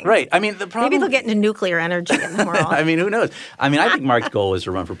dating? Right. I mean, the problem. Maybe they'll get into nuclear energy and then we're all. I mean, who knows? I mean, I think Mark's goal was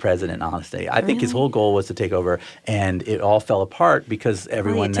to run for president, honestly. I think his whole goal was to take over, and it all fell apart because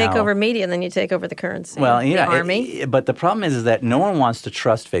everyone you take now... over media and then you take over the currency. Well, the yeah. army. But the problem is that no one wants to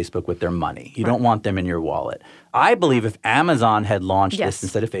trust Facebook with their money. You don't want them in your wallet. I believe if Amazon had launched Yes, this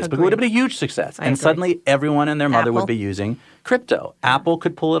instead of Facebook, agreed. it would have been a huge success. I And agree. suddenly everyone and their mother Apple. would be using crypto. Apple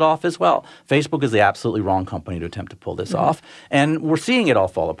could pull it off as well. Facebook is the absolutely wrong company to attempt to pull this off. And we're seeing it all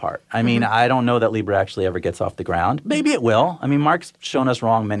fall apart. I mean, I don't know that Libra actually ever gets off the ground. Maybe it will. I mean, Mark's shown us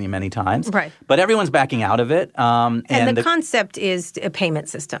wrong many, many times. Right. But everyone's backing out of it. And the concept is a payment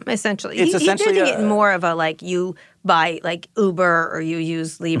system, essentially. It's essentially He's using a- it more of a like you buy like Uber or you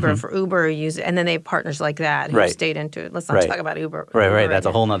use Libra for Uber, or and then they have partners like that who stayed into it. Let's not talk about Uber. Right. That's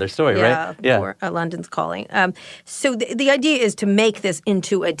a whole nother story, right? Yeah. London's calling. So the idea is to make this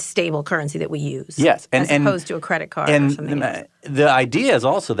into a stable currency that we use. Yes. As opposed to a credit card or something else. The idea is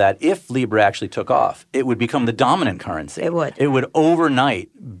also that if Libra actually took off, it would become the dominant currency. It would. It would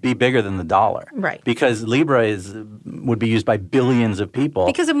overnight be bigger than the dollar. Right. Because Libra would be used by billions of people.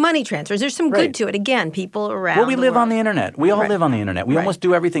 Because of money transfers. There's some good to it. Again, people around Well, we live world. on the internet. We all live on the internet. We almost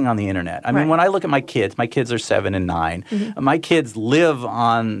do everything on the internet. I mean, when I look at my kids are 7 and 9. My kids live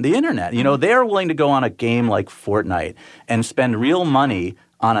on the internet. You know, they're willing to go on a game like Fortnite and spend real money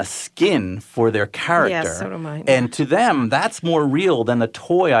on a skin for their character. Yes, so do mine. And to them, that's more real than the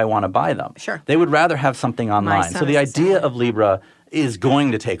toy I want to buy them. Sure. They would rather have something online. So the idea of Libra is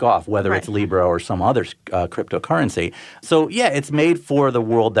going to take off, whether it's Libra or some other cryptocurrency. So, yeah, it's made for the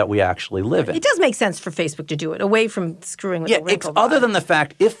world that we actually live in. It does make sense for Facebook to do it, away from screwing with the wrinkle other than the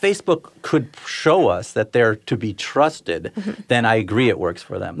fact, if Facebook could show us that they're to be trusted, then I agree it works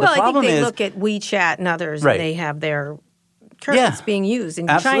for them. Well, I think they look at WeChat and others, and they have their currency being used. In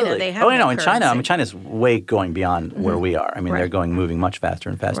China, they have in China, I mean, China's way going beyond where we are. I mean, they're moving much faster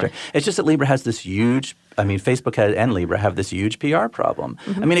and faster. Right. It's just that Libra has this huge, Facebook and Libra have this huge PR problem.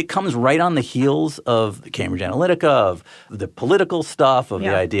 I mean, it comes right on the heels of the Cambridge Analytica, of the political stuff, of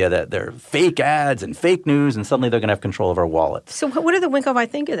the idea that they're fake ads and fake news, and suddenly they're going to have control of our wallets. So what do the Winklevi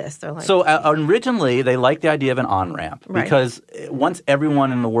think of this? They're like, so originally, they liked the idea of an on-ramp because once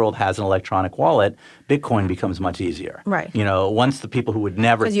everyone in the world has an electronic wallet, Bitcoin becomes much easier. Right. You know, once the people who would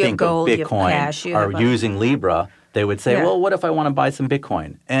never think of Bitcoin are using Libra, they would say, well, what if I want to buy some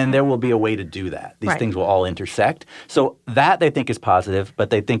Bitcoin? And there will be a way to do that. These things will all intersect. So that they think is positive,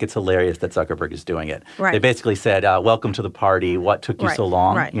 but they think it's hilarious that Zuckerberg is doing it. Right. They basically said, welcome to the party. What took you so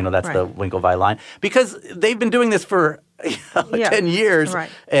long? Right. You know, that's the Winklevi line. Because they've been doing this for 10 years,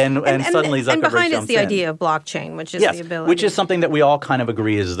 and suddenly Zuckerberg jumps in. And behind it's the idea of blockchain, which is the ability. Which is something that we all kind of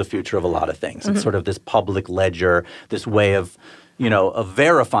agree is the future of a lot of things. It's sort of this public ledger, this way of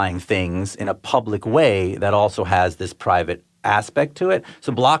verifying things in a public way that also has this private aspect to it.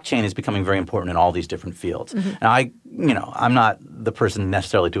 So blockchain is becoming very important in all these different fields. Now, I'm not the person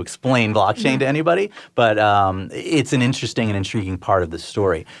necessarily to explain blockchain to anybody, but it's an interesting and intriguing part of the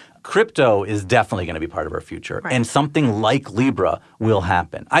story. Crypto is definitely going to be part of our future, and something like Libra will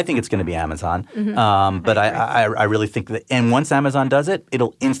happen. I think it's going to be Amazon, but I really think that, and once Amazon does it,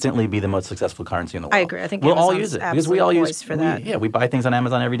 it'll instantly be the most successful currency in the world. I agree. I think we'll Amazon's all use it because we all use for that. We buy things on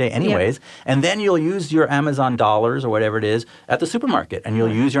Amazon every day, anyways, and then you'll use your Amazon dollars or whatever it is at the supermarket, and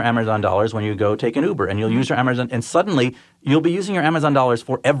you'll use your Amazon dollars when you go take an Uber, and you'll use your Amazon, and suddenly you'll be using your Amazon dollars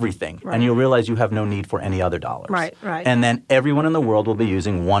for everything, and you'll realize you have no need for any other dollars. Right. And then everyone in the world will be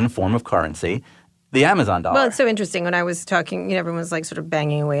using one form of currency, the Amazon dollar. Well, it's so interesting. When I was talking, everyone was like sort of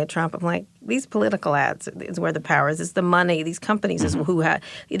banging away at Trump. I'm like, these political ads is where the power is. It's the money. These companies is who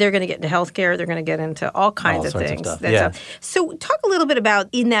they're going to get into healthcare. They're going to get into all kinds of things. Of stuff. So talk a little bit about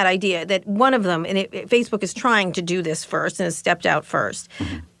in that idea that one of them, and Facebook is trying to do this first and has stepped out first.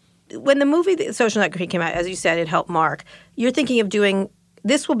 When the movie The Social Network came out, as you said, it helped Mark. You're thinking of doing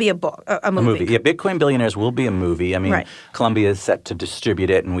this will be a book, a movie. Yeah, Bitcoin Billionaires will be a movie. I mean, Columbia is set to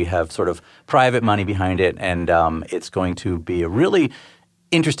distribute it, and we have sort of private money behind it, and it's going to be a really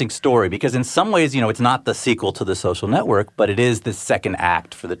interesting story because in some ways, it's not the sequel to The Social Network, but it is the second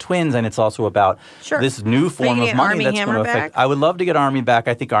act for the twins, and it's also about this new form of money that's going to affect. I would love to get Army back.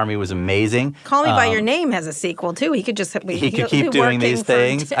 I think Army was amazing. Call Me by Your Name has a sequel too. He could just he could keep doing these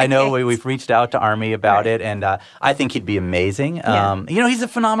things. I know we've reached out to Army about it, and I think he'd be amazing. He's a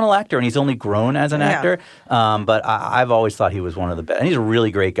phenomenal actor, and he's only grown as an actor. But I've always thought he was one of the best, and he's a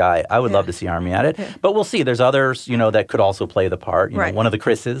really great guy. I would love to see Army at it, but we'll see. There's others, that could also play the part. One of the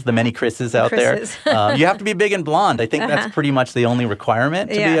Chris's, the many Chris's out there. You have to be big and blonde. I think that's pretty much the only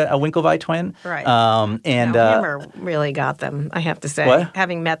requirement to be a Winklevi twin. Right. Hammer really got them, I have to say. What?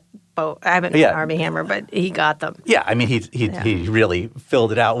 Having met both, I haven't met Armie Hammer, but he got them. Yeah, I mean, he really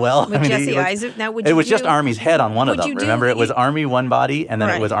filled it out well. With Jesse Eisenberg. Now, it was just Army's head on one of them. Remember, it was Army one body, and then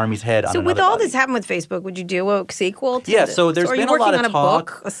it was Army's head on another body. So with all this happened with Facebook, would you do a sequel to this? So there's been a lot of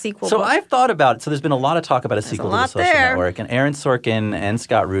talk. A sequel so book? I've thought about it. So there's been a lot of talk about a sequel to The Social Network, and Aaron Sorkin and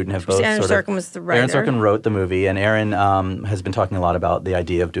Scott Rudin have both Aaron Sorkin was the writer. Aaron Sorkin wrote the movie, and Aaron has been talking a lot about the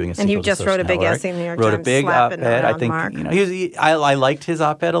idea of doing a sequel to The Social Network. And he just wrote a big essay in the New York Times. Wrote a big op-ed. I think Mark. I liked his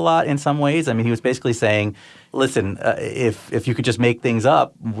op-ed a lot in some ways. I mean, he was basically saying, listen, if you could just make things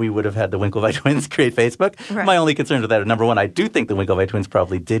up, we would have had the Winklevi twins create Facebook. Right. My only concern with that, number one, I do think the Winklevi twins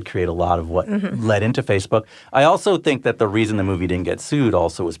probably did create a lot of what led into Facebook. I also think that the reason the movie didn't get sued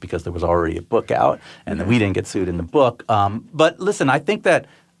also was because there was already a book out, and that we didn't get sued in the book. But listen, I think that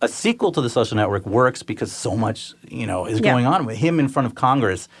a sequel to The Social Network works because so much, is going on with him in front of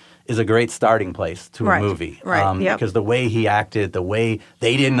Congress. Is a great starting place to a movie. Right. Because the way he acted, the way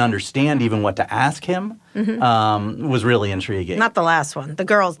they didn't understand even what to ask him was really intriguing. Not the last one. The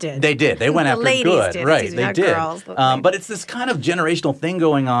girls did. They did. They went after good. Did. Right. They did. Girls, but it's this kind of generational thing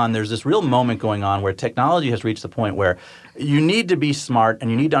going on. There's this real moment going on where technology has reached the point where you need to be smart and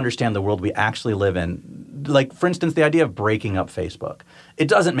you need to understand the world we actually live in. Like, for instance, the idea of breaking up Facebook. It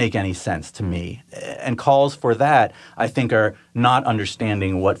doesn't make any sense to me. And calls for that, I think, are not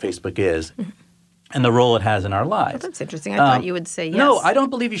understanding what Facebook is and the role it has in our lives. Well, that's interesting. I thought you would say yes. No, I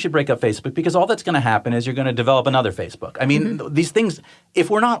don't believe you should break up Facebook because all that's going to happen is you're going to develop another Facebook. I mean, these things, if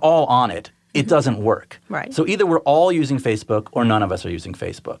we're not all on it, it doesn't work. Right. So either we're all using Facebook or none of us are using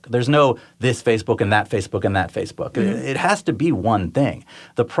Facebook. There's no this Facebook and that Facebook and that Facebook. It has to be one thing.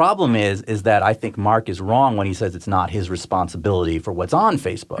 The problem is that I think Mark is wrong when he says it's not his responsibility for what's on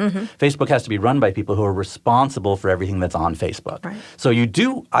Facebook. Facebook has to be run by people who are responsible for everything that's on Facebook. Right. So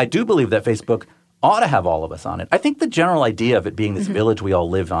I do believe that Facebook ought to have all of us on it. I think the general idea of it being this village we all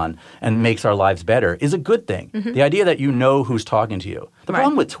live on and makes our lives better is a good thing. The idea that you know who's talking to you. The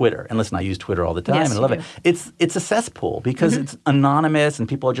problem with Twitter, and listen, I use Twitter all the time and I love it. It's a cesspool because it's anonymous and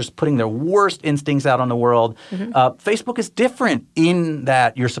people are just putting their worst instincts out on the world. Facebook is different in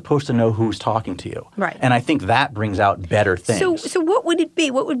that you're supposed to know who's talking to you. Right. And I think that brings out better things. So what would it be?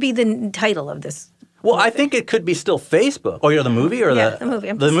 What would be the title of this? Well, I think it could be still Facebook. Oh, you're the movie or the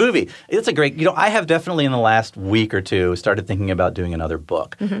movie? The movie. It's a great. I have definitely in the last week or two started thinking about doing another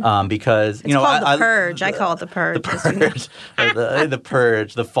book because it's called The Purge. I call it The Purge. The Purge. The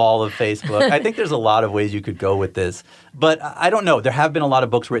Purge. The fall of Facebook. I think there's a lot of ways you could go with this, but I don't know. There have been a lot of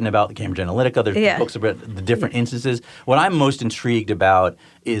books written about Cambridge Analytica. There's books about the different instances. What I'm most intrigued about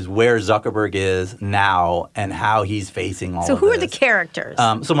is where Zuckerberg is now and how he's facing all of this. So who are the characters?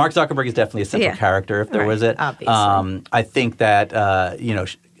 So Mark Zuckerberg is definitely a central character, if there was it. Obviously. I think that,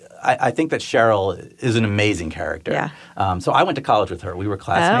 I think that Cheryl is an amazing character. Yeah. So I went to college with her. We were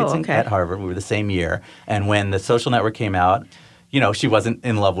classmates at Harvard. We were the same year. And when The Social Network came out, she wasn't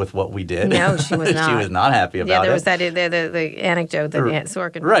in love with what we did. No, she was not. She was not happy about it. Yeah, there was that the anecdote that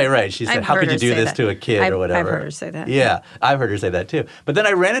Sorkin. Right. She said, how could you do this to a kid or whatever? I've heard her say that. Yeah, I've heard her say that too. But then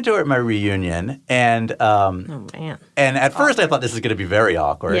I ran into her at my reunion and oh, man. And at first I thought this is going to be very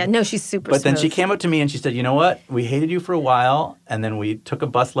awkward. Yeah, no, she's super But then smooth. she came up to me and she said, you know what? We hated you for a while and then we took a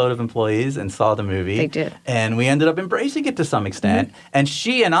busload of employees and saw the movie. They did. And we ended up embracing it to some extent. And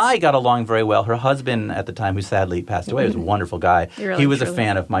she and I got along very well. Her husband at the time, who sadly passed away, was a wonderful guy. He was a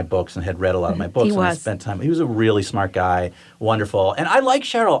fan of my books and had read a lot of my books. He He was a really smart guy, wonderful. And I like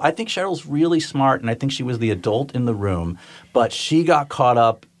Cheryl. I think Cheryl's really smart, and I think she was the adult in the room. But she got caught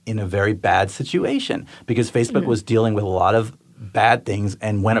up in a very bad situation because Facebook was dealing with a lot of bad things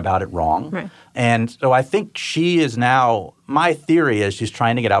and went about it wrong. Right. And so I think she is now – my theory is she's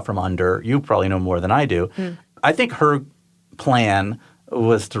trying to get out from under. You probably know more than I do. I think her plan –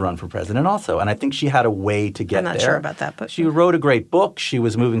 was to run for president also. And I think she had a way to get there. I'm not sure about that. But she wrote a great book. She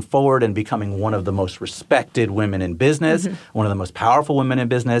was moving forward and becoming one of the most respected women in business, one of the most powerful women in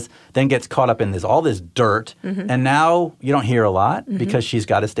business, then gets caught up in all this dirt. And now you don't hear a lot because she's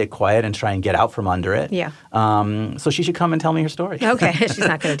got to stay quiet and try and get out from under it. Yeah. So she should come and tell me her story. Okay. She's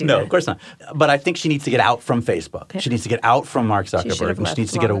not going to do that. No, of course not. But I think she needs to get out from Facebook. She needs to get out from Mark Zuckerberg. And she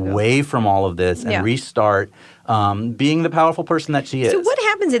needs to get away from all of this and restart being the powerful person that she is. So what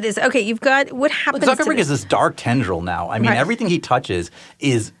happens at this? Okay, you've got what happens. Zuckerberg is this dark tendril now. I mean, everything he touches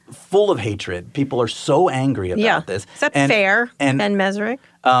is full of hatred. People are so angry about this. Is that fair, Ben Mesrick?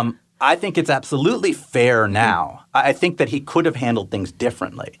 I think it's absolutely fair now. I think that he could have handled things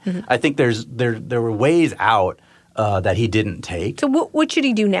differently. I think there were ways out that he didn't take. So what should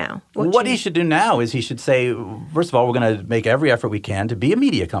he do now? What he should do now is he should say, first of all, we're going to make every effort we can to be a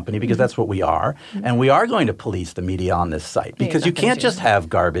media company because that's what we are. And we are going to police the media on this site because you can't just have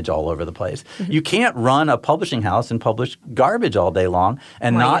garbage all over the place. You can't run a publishing house and publish garbage all day long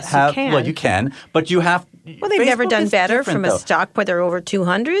and not have – well, you can, but you have – well, they've never done better from a stock point. They're over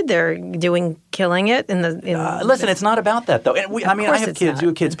 200. They're killing it. Listen, it's not about that, though. And I have kids. You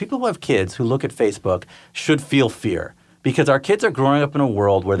have kids. People who have kids who look at Facebook should feel fear Because our kids are growing up in a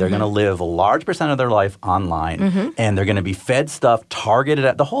world where they're going to live a large percent of their life online, and they're going to be fed stuff targeted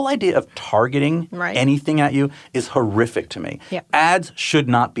at. The whole idea of targeting anything at you is horrific to me. Yep. Ads should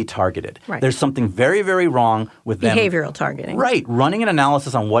not be targeted. Right. There's something very, very wrong with them. Behavioral targeting. Right. Running an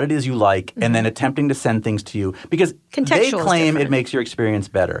analysis on what it is you like and then attempting to send things to you because they claim it makes your experience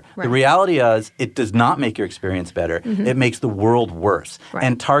better. Right. The reality is it does not make your experience better. It makes the world worse. Right.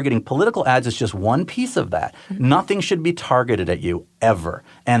 And targeting political ads is just one piece of that. Nothing should be targeted at you ever.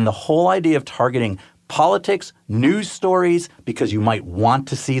 And the whole idea of targeting politics, news stories, because you might want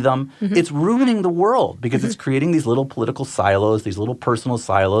to see them, it's ruining the world because it's creating these little political silos, these little personal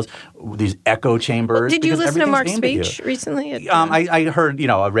silos, these echo chambers. Well, did you listen to Mark's speech speech recently? I heard,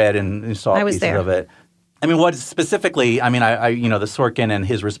 I read and saw pieces of it. I mean, what specifically? I mean, I the Sorkin and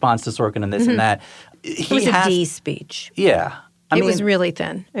his response to Sorkin and this and that. It was a D speech. Yeah, it was really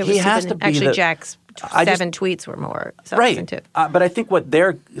thin. It was actually Jack's 7 tweets were more substantive. Right. But I think what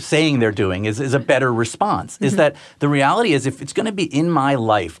they're saying they're doing is a better response. Is that the reality is if it's going to be in my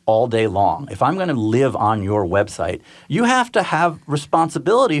life all day long, if I'm going to live on your website, you have to have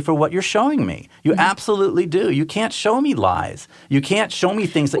responsibility for what you're showing me. You absolutely do. You can't show me lies. You can't show me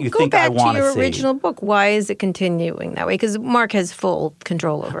things that you think I want to see. Go back to your original book. Why is it continuing that way? Because Mark has full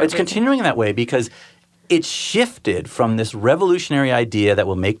control over it. It's continuing that way because it shifted from this revolutionary idea that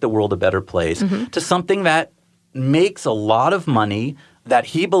will make the world a better place to something that makes a lot of money that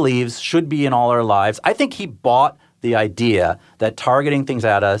he believes should be in all our lives. I think he bought the idea that targeting things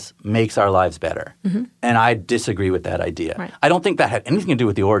at us makes our lives better. And I disagree with that idea. Right. I don't think that had anything to do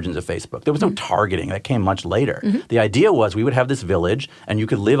with the origins of Facebook. There was no targeting. That came much later. The idea was we would have this village and you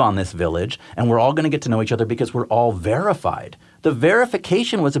could live on this village and we're all going to get to know each other because we're all verified. The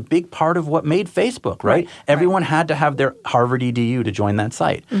verification was a big part of what made Facebook, right? Everyone had to have their Harvard EDU to join that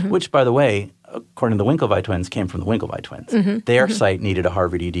site, which, by the way, according to the Winklevi twins, came from the Winklevi twins. Their site needed a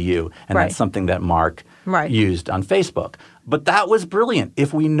Harvard EDU, and that's something that Mark used on Facebook. But that was brilliant.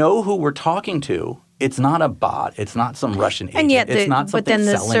 If we know who we're talking to, it's not a bot. It's not some Russian agent. And yet, it's not something but then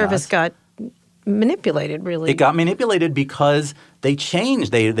the selling service us. got manipulated, really. It got manipulated because they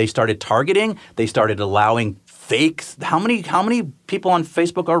changed. They started targeting. They started allowing fakes. How many people on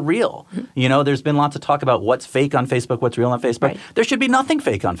Facebook are real? There's been lots of talk about what's fake on Facebook, what's real on Facebook. Right. There should be nothing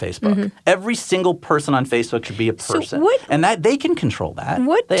fake on Facebook. Every single person on Facebook should be a person. And that they can control that.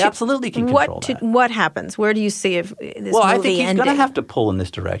 They absolutely can control that. What happens? Where do you see if this movie Well, I think he's ending? going to have to pull in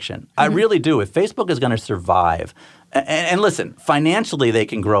this direction. I really do. If Facebook is going to survive, and listen, financially they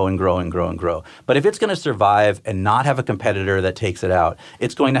can grow and grow and grow and grow. But if it's going to survive and not have a competitor that takes it out,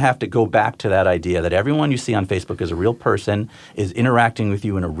 it's going to have to go back to that idea that everyone you see on Facebook is a real person, is interacting with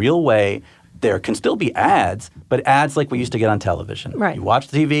you in a real way. There can still be ads, but ads like we used to get on television. Right. You watch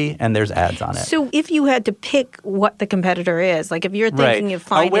TV and there's ads on it. So if you had to pick what the competitor is, like if you're thinking of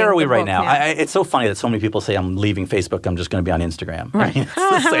finding where are we the right book now? It's so funny that so many people say I'm leaving Facebook, I'm just going to be on Instagram. Right. I mean, it's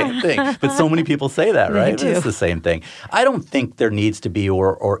the same thing. But so many people say that, right? do. It's the same thing. I don't think there needs to be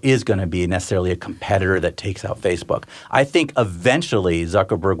or is going to be necessarily a competitor that takes out Facebook. I think eventually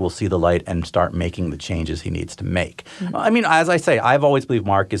Zuckerberg will see the light and start making the changes he needs to make. I mean, as I say, I've always believed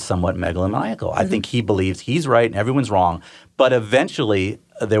Mark is somewhat megalomaniacal. I think he believes he's right and everyone's wrong. But eventually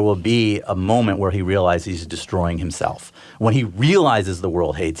there will be a moment where he realizes he's destroying himself. When he realizes the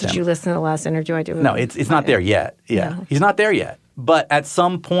world hates him. Did you listen to the last interview I did with No, him? it's not there yet. Yeah. No. He's not there yet. But at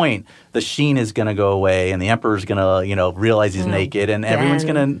some point, the sheen is going to go away and the emperor's going to, realize he's naked and everyone's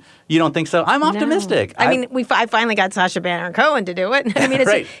going to – you don't think so? I'm optimistic. No. I finally got Sacha Baron Cohen to do it. I mean,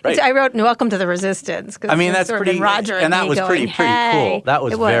 Right. I wrote "Welcome to the Resistance." I mean, that's sort of pretty been Roger and that me was going, pretty cool. That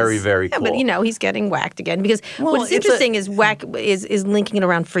was very, very yeah, cool. But he's getting whacked again because what's it's interesting is linking it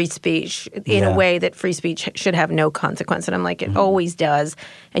around free speech in a way that free speech should have no consequence. And I'm like, it always does,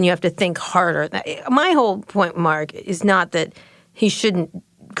 and you have to think harder. My whole point, Mark, is not that he shouldn't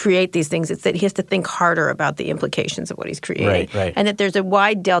create these things. It's that he has to think harder about the implications of what he's creating. Right. And that there's a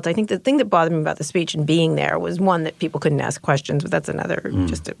wide delta. I think the thing that bothered me about the speech and being there was one that people couldn't ask questions, but that's another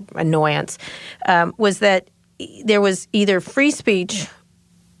just annoyance, was that there was either free speech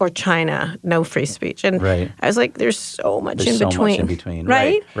or China, no free speech. And I was like, there's so much in between.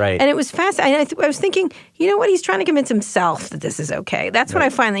 Right? And it was fascinating. I was thinking, you know what? He's trying to convince himself that this is okay. That's when I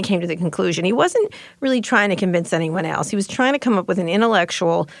finally came to the conclusion. He wasn't really trying to convince anyone else. He was trying to come up with an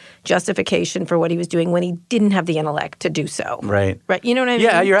intellectual justification for what he was doing when he didn't have the intellect to do so. Right. You know what I mean?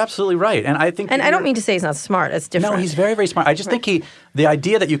 Yeah, you're absolutely right. And I think I don't mean to say he's not smart. It's different. No, he's very, very smart. I just think the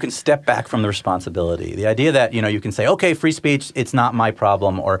idea that you can step back from the responsibility, the idea that, you can say, okay, free speech, it's not my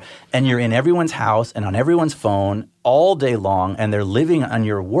problem, and you're in everyone's house and on everyone's phone, all day long and they're living on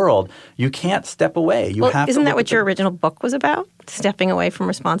your world, you can't step away. You have isn't to that what your original book was about? Stepping away from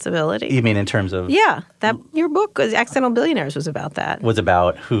responsibility? You mean in terms of? Yeah. Your book, Accidental Billionaires, was about that. Was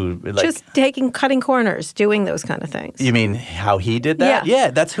about who? Like, just cutting corners, doing those kind of things. You mean how he did that? Yeah.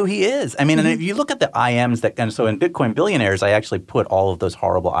 That's who he is. I mean, and if you look at the IMs and so in Bitcoin Billionaires, I actually put all of those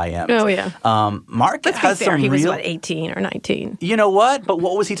horrible IMs. Oh, yeah. Mark Let's has be fair. some He was, real. 18 or 19? You know what? But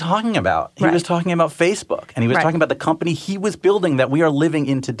what was he talking about? He was talking about Facebook, and he was talking about the company he was building that we are living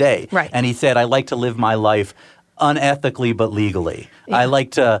in today. Right. And he said, I like to live my life unethically but legally.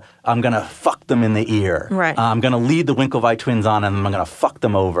 Yeah. I'm going to fuck them in the ear. Right. I'm going to lead the Winklevi twins on and I'm going to fuck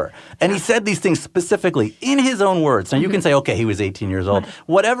them over. And he said these things specifically in his own words. Now, you can say, okay, he was 18 years old. Right.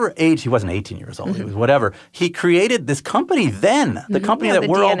 Whatever age, he wasn't 18 years old. He was whatever. He created this company then, the company that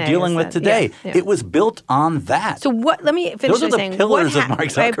we're all dealing with today. Yeah. It was built on that. So let me finish Those are the saying, pillars of Mark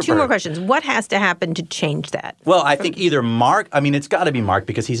Zuckerberg. I have two more questions. What has to happen to change that? Well, I think either Mark, it's got to be Mark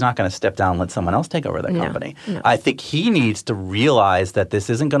because he's not going to step down and let someone else take over that company. No. I think he needs to realize that this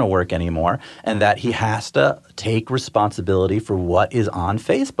isn't going to work anymore and that he has to take responsibility for what is on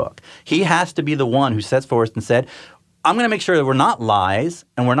Facebook. He has to be the one who sets forth and said, I'm going to make sure that we're not lies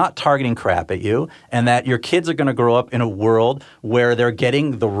and we're not targeting crap at you and that your kids are going to grow up in a world where they're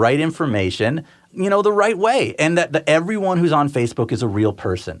getting the right information, the right way, and that everyone who's on Facebook is a real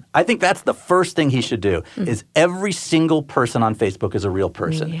person. I think that's the first thing he should do, is every single person on Facebook is a real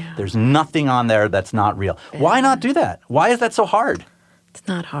person. Yeah. There's nothing on there that's not real. Why not do that? Why is that so hard? It's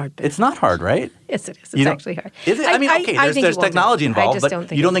not hard. It's not hard, right? Yes, it is. It's actually hard. Is it? There's technology involved,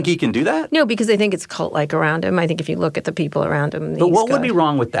 but you don't think he can do that? No, because I think it's cult-like around him. I think if you look at the people around him, but what would be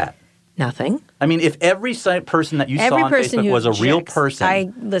wrong with that? Nothing. If every person that you saw on Facebook was a real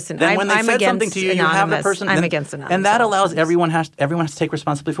person, then when they said something to you, you have the person. I'm against anonymous. And that allows everyone has to take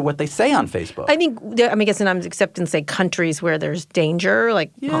responsibility for what they say on Facebook. I think I'm against anonymous, except in say countries where there's danger,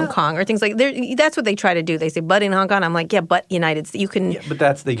 like Hong Kong or things like that. That's what they try to do. They say, "But in Hong Kong," I'm like, "Yeah, but United States, you can." Yeah,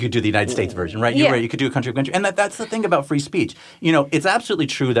 but you could do the United States version, right? You're right. You could do a country, and that's the thing about free speech. It's absolutely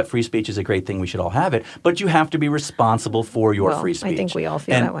true that free speech is a great thing. We should all have it, but you have to be responsible for your free speech. I think we all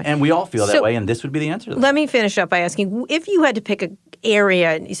feel that way, and we all feel that way. And this would be the answer to that. Let me finish up by asking, if you had to pick an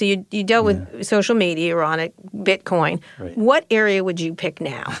area, so you dealt with social media, you're on it, Bitcoin, what area would you pick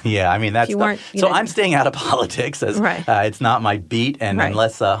now? That's so I'm staying out of politics as it's not my beat, and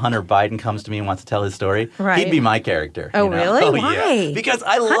unless Hunter Biden comes to me and wants to tell his story, he'd be my character. Oh, really? Oh, why? Yeah. Because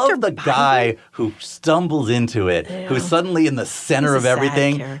I love the guy who stumbles into it, who's suddenly in the center of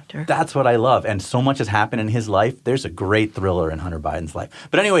everything. That's what I love. And so much has happened in his life. There's a great thriller in Hunter Biden's life.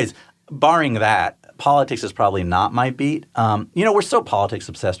 But anyways, barring that, politics is probably not my beat. We're so politics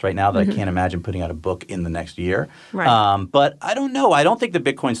obsessed right now that I can't imagine putting out a book in the next year. Right. But I don't know. I don't think the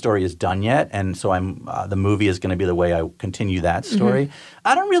Bitcoin story is done yet, and so the movie is going to be the way I continue that story.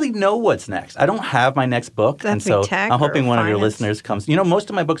 I don't really know what's next. I don't have my next book, and so I'm hoping one of your listeners comes. Most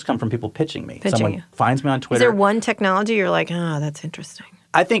of my books come from people pitching me. Someone finds me on Twitter. Is there one technology you're like, that's interesting?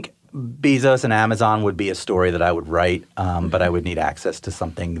 I think Bezos and Amazon would be a story that I would write, but I would need access to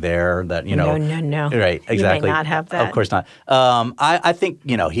something there that, No. Right, exactly. You may not have that. Of course not. I think,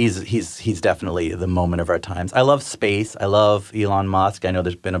 he's definitely the moment of our times. I love space. I love Elon Musk. I know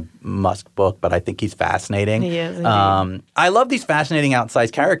there's been a Musk book, but I think he's fascinating. He is, I love these fascinating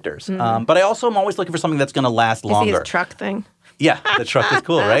outsized characters, but I also am always looking for something that's going to last longer. You see his truck thing? Yeah, the truck was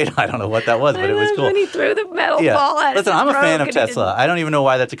cool, right? I don't know what that was, but it was cool. When he threw the metal ball at Listen, I'm a fan of Tesla. I don't even know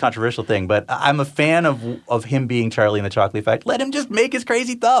why that's a controversial thing, but I'm a fan of him being Charlie in the Chocolate Factory. Let him just make his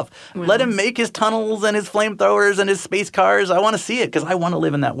crazy stuff. Let him make his tunnels and his flamethrowers and his space cars. I want to see it because I want to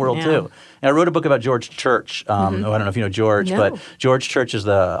live in that world too. And I wrote a book about George Church. I don't know if you know George, but George Church is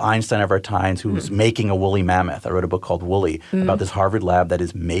the Einstein of our times who's making a woolly mammoth. I wrote a book called Woolly about this Harvard lab that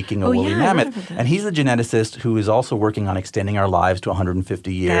is making a woolly mammoth. And he's a geneticist who is also working on extending our lives to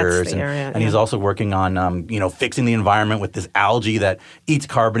 150 years. And he's also working on, fixing the environment with this algae that eats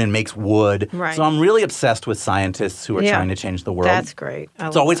carbon and makes wood. Right. So I'm really obsessed with scientists who are trying to change the world. That's great.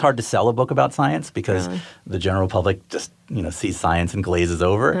 It's always hard to sell a book about science because the general public just, sees science and glazes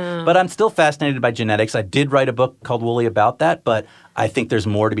over. But I'm still fascinated by genetics. I did write a book called Woolly about that, but I think there's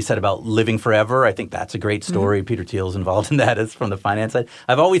more to be said about living forever. I think that's a great story. Peter Thiel's involved in that as from the finance side.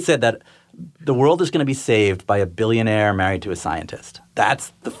 I've always said that the world is going to be saved by a billionaire married to a scientist.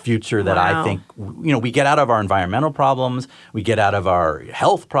 That's the future that I think, we get out of our environmental problems, we get out of our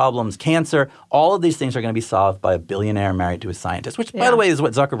health problems, cancer. All of these things are going to be solved by a billionaire married to a scientist, which, by the way, is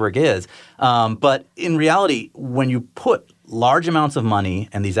what Zuckerberg is. But in reality, when you put large amounts of money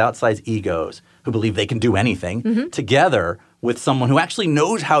and these outsized egos who believe they can do anything together with someone who actually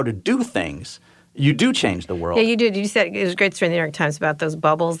knows how to do things, you do change the world. Yeah, you did. You said it was a great story in the New York Times about those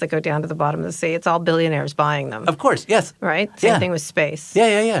bubbles that go down to the bottom of the sea. It's all billionaires buying them. Of course, yes. Right? Same thing with space.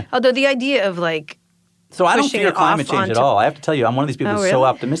 Yeah. Although the idea of like So I don't pushing fear it climate off change at all. I have to tell you, I'm one of these people Oh, who's so really?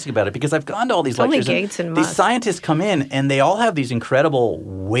 optimistic about it because I've gone to all these Only lectures. Gates and these Musk. scientists come in and they all have these incredible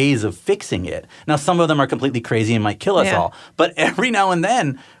ways of fixing it. Now, some of them are completely crazy and might kill us Yeah. all. But every now and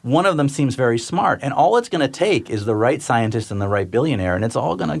then, one of them seems very smart. And all it's going to take is the right scientist and the right billionaire, and it's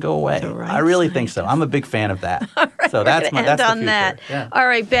all going to go away. right I really think so. I'm a big fan of that. So that's We're gonna that's end the on future. that. Yeah. All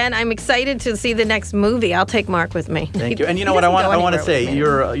right, Ben, I'm excited to see the next movie. I'll take Mark with me. Thank you. And you know He what I doesn't want? go I want to anywhere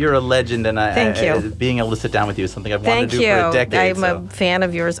say with me. you're a legend, and Thank you. being able to sit down with you is something I've Thank wanted to do you. for a decade. I'm a fan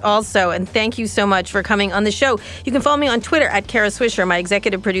of yours also, and thank you so much for coming on the show. You can follow me on Twitter at Kara Swisher. My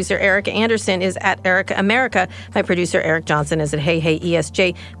executive producer Erica Anderson is at Erica America. My producer Eric Johnson is at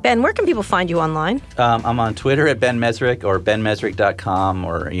HeyHeyESJ. Ben, where can people find you online? I'm on Twitter at Ben Mesrick or benmesrick.com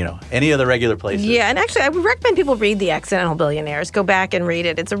or any of the regular places. Yeah, and actually, I would recommend people read The Accidental Billionaires. Go back and read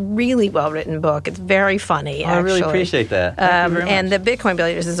it. It's a really well-written book. It's very funny, I really actually. appreciate that. Thank you very much. And The Bitcoin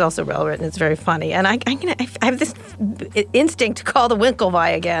Billionaires is also well-written. It's very funny. And I have this instinct to call the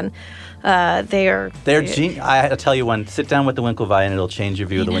Winklevi again. They're genius. I tell you one, sit down with the Winklevi and it'll change your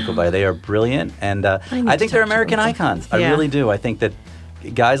view of the Winklevi. They are brilliant, and I think they're American icons. I really do. I think that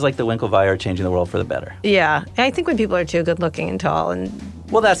guys like the Winklevi are changing the world for the better. Yeah. I think when people are too good-looking and tall and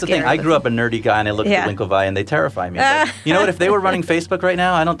Well, that's the thing. scared I of grew up a nerdy guy, and I look Yeah. at the Winklevi, and they terrify me. But you know what? If they were running Facebook right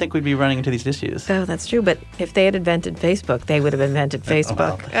now, I don't think we'd be running into these issues. Oh, that's true. But if they had invented Facebook, they would have invented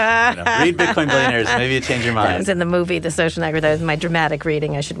Facebook. Read Bitcoin Billionaires. Maybe it change your That mind. was in the movie The Social Network. That was my dramatic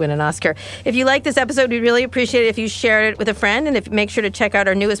reading. I should win an Oscar. If you like this episode, we'd really appreciate it if you shared it with a friend. And make sure to check out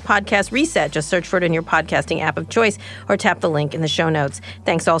our newest podcast, Reset. Just search for it in your podcasting app of choice or tap the link in the show notes.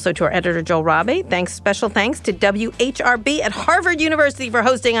 Thanks also to our editor, Joel Rabe. Special thanks to WHRB at Harvard University for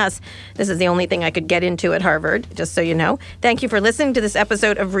hosting us. This is the only thing I could get into at Harvard, just so you know. Thank you for listening to this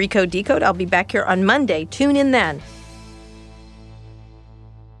episode of Recode Decode. I'll be back here on Monday. Tune in then.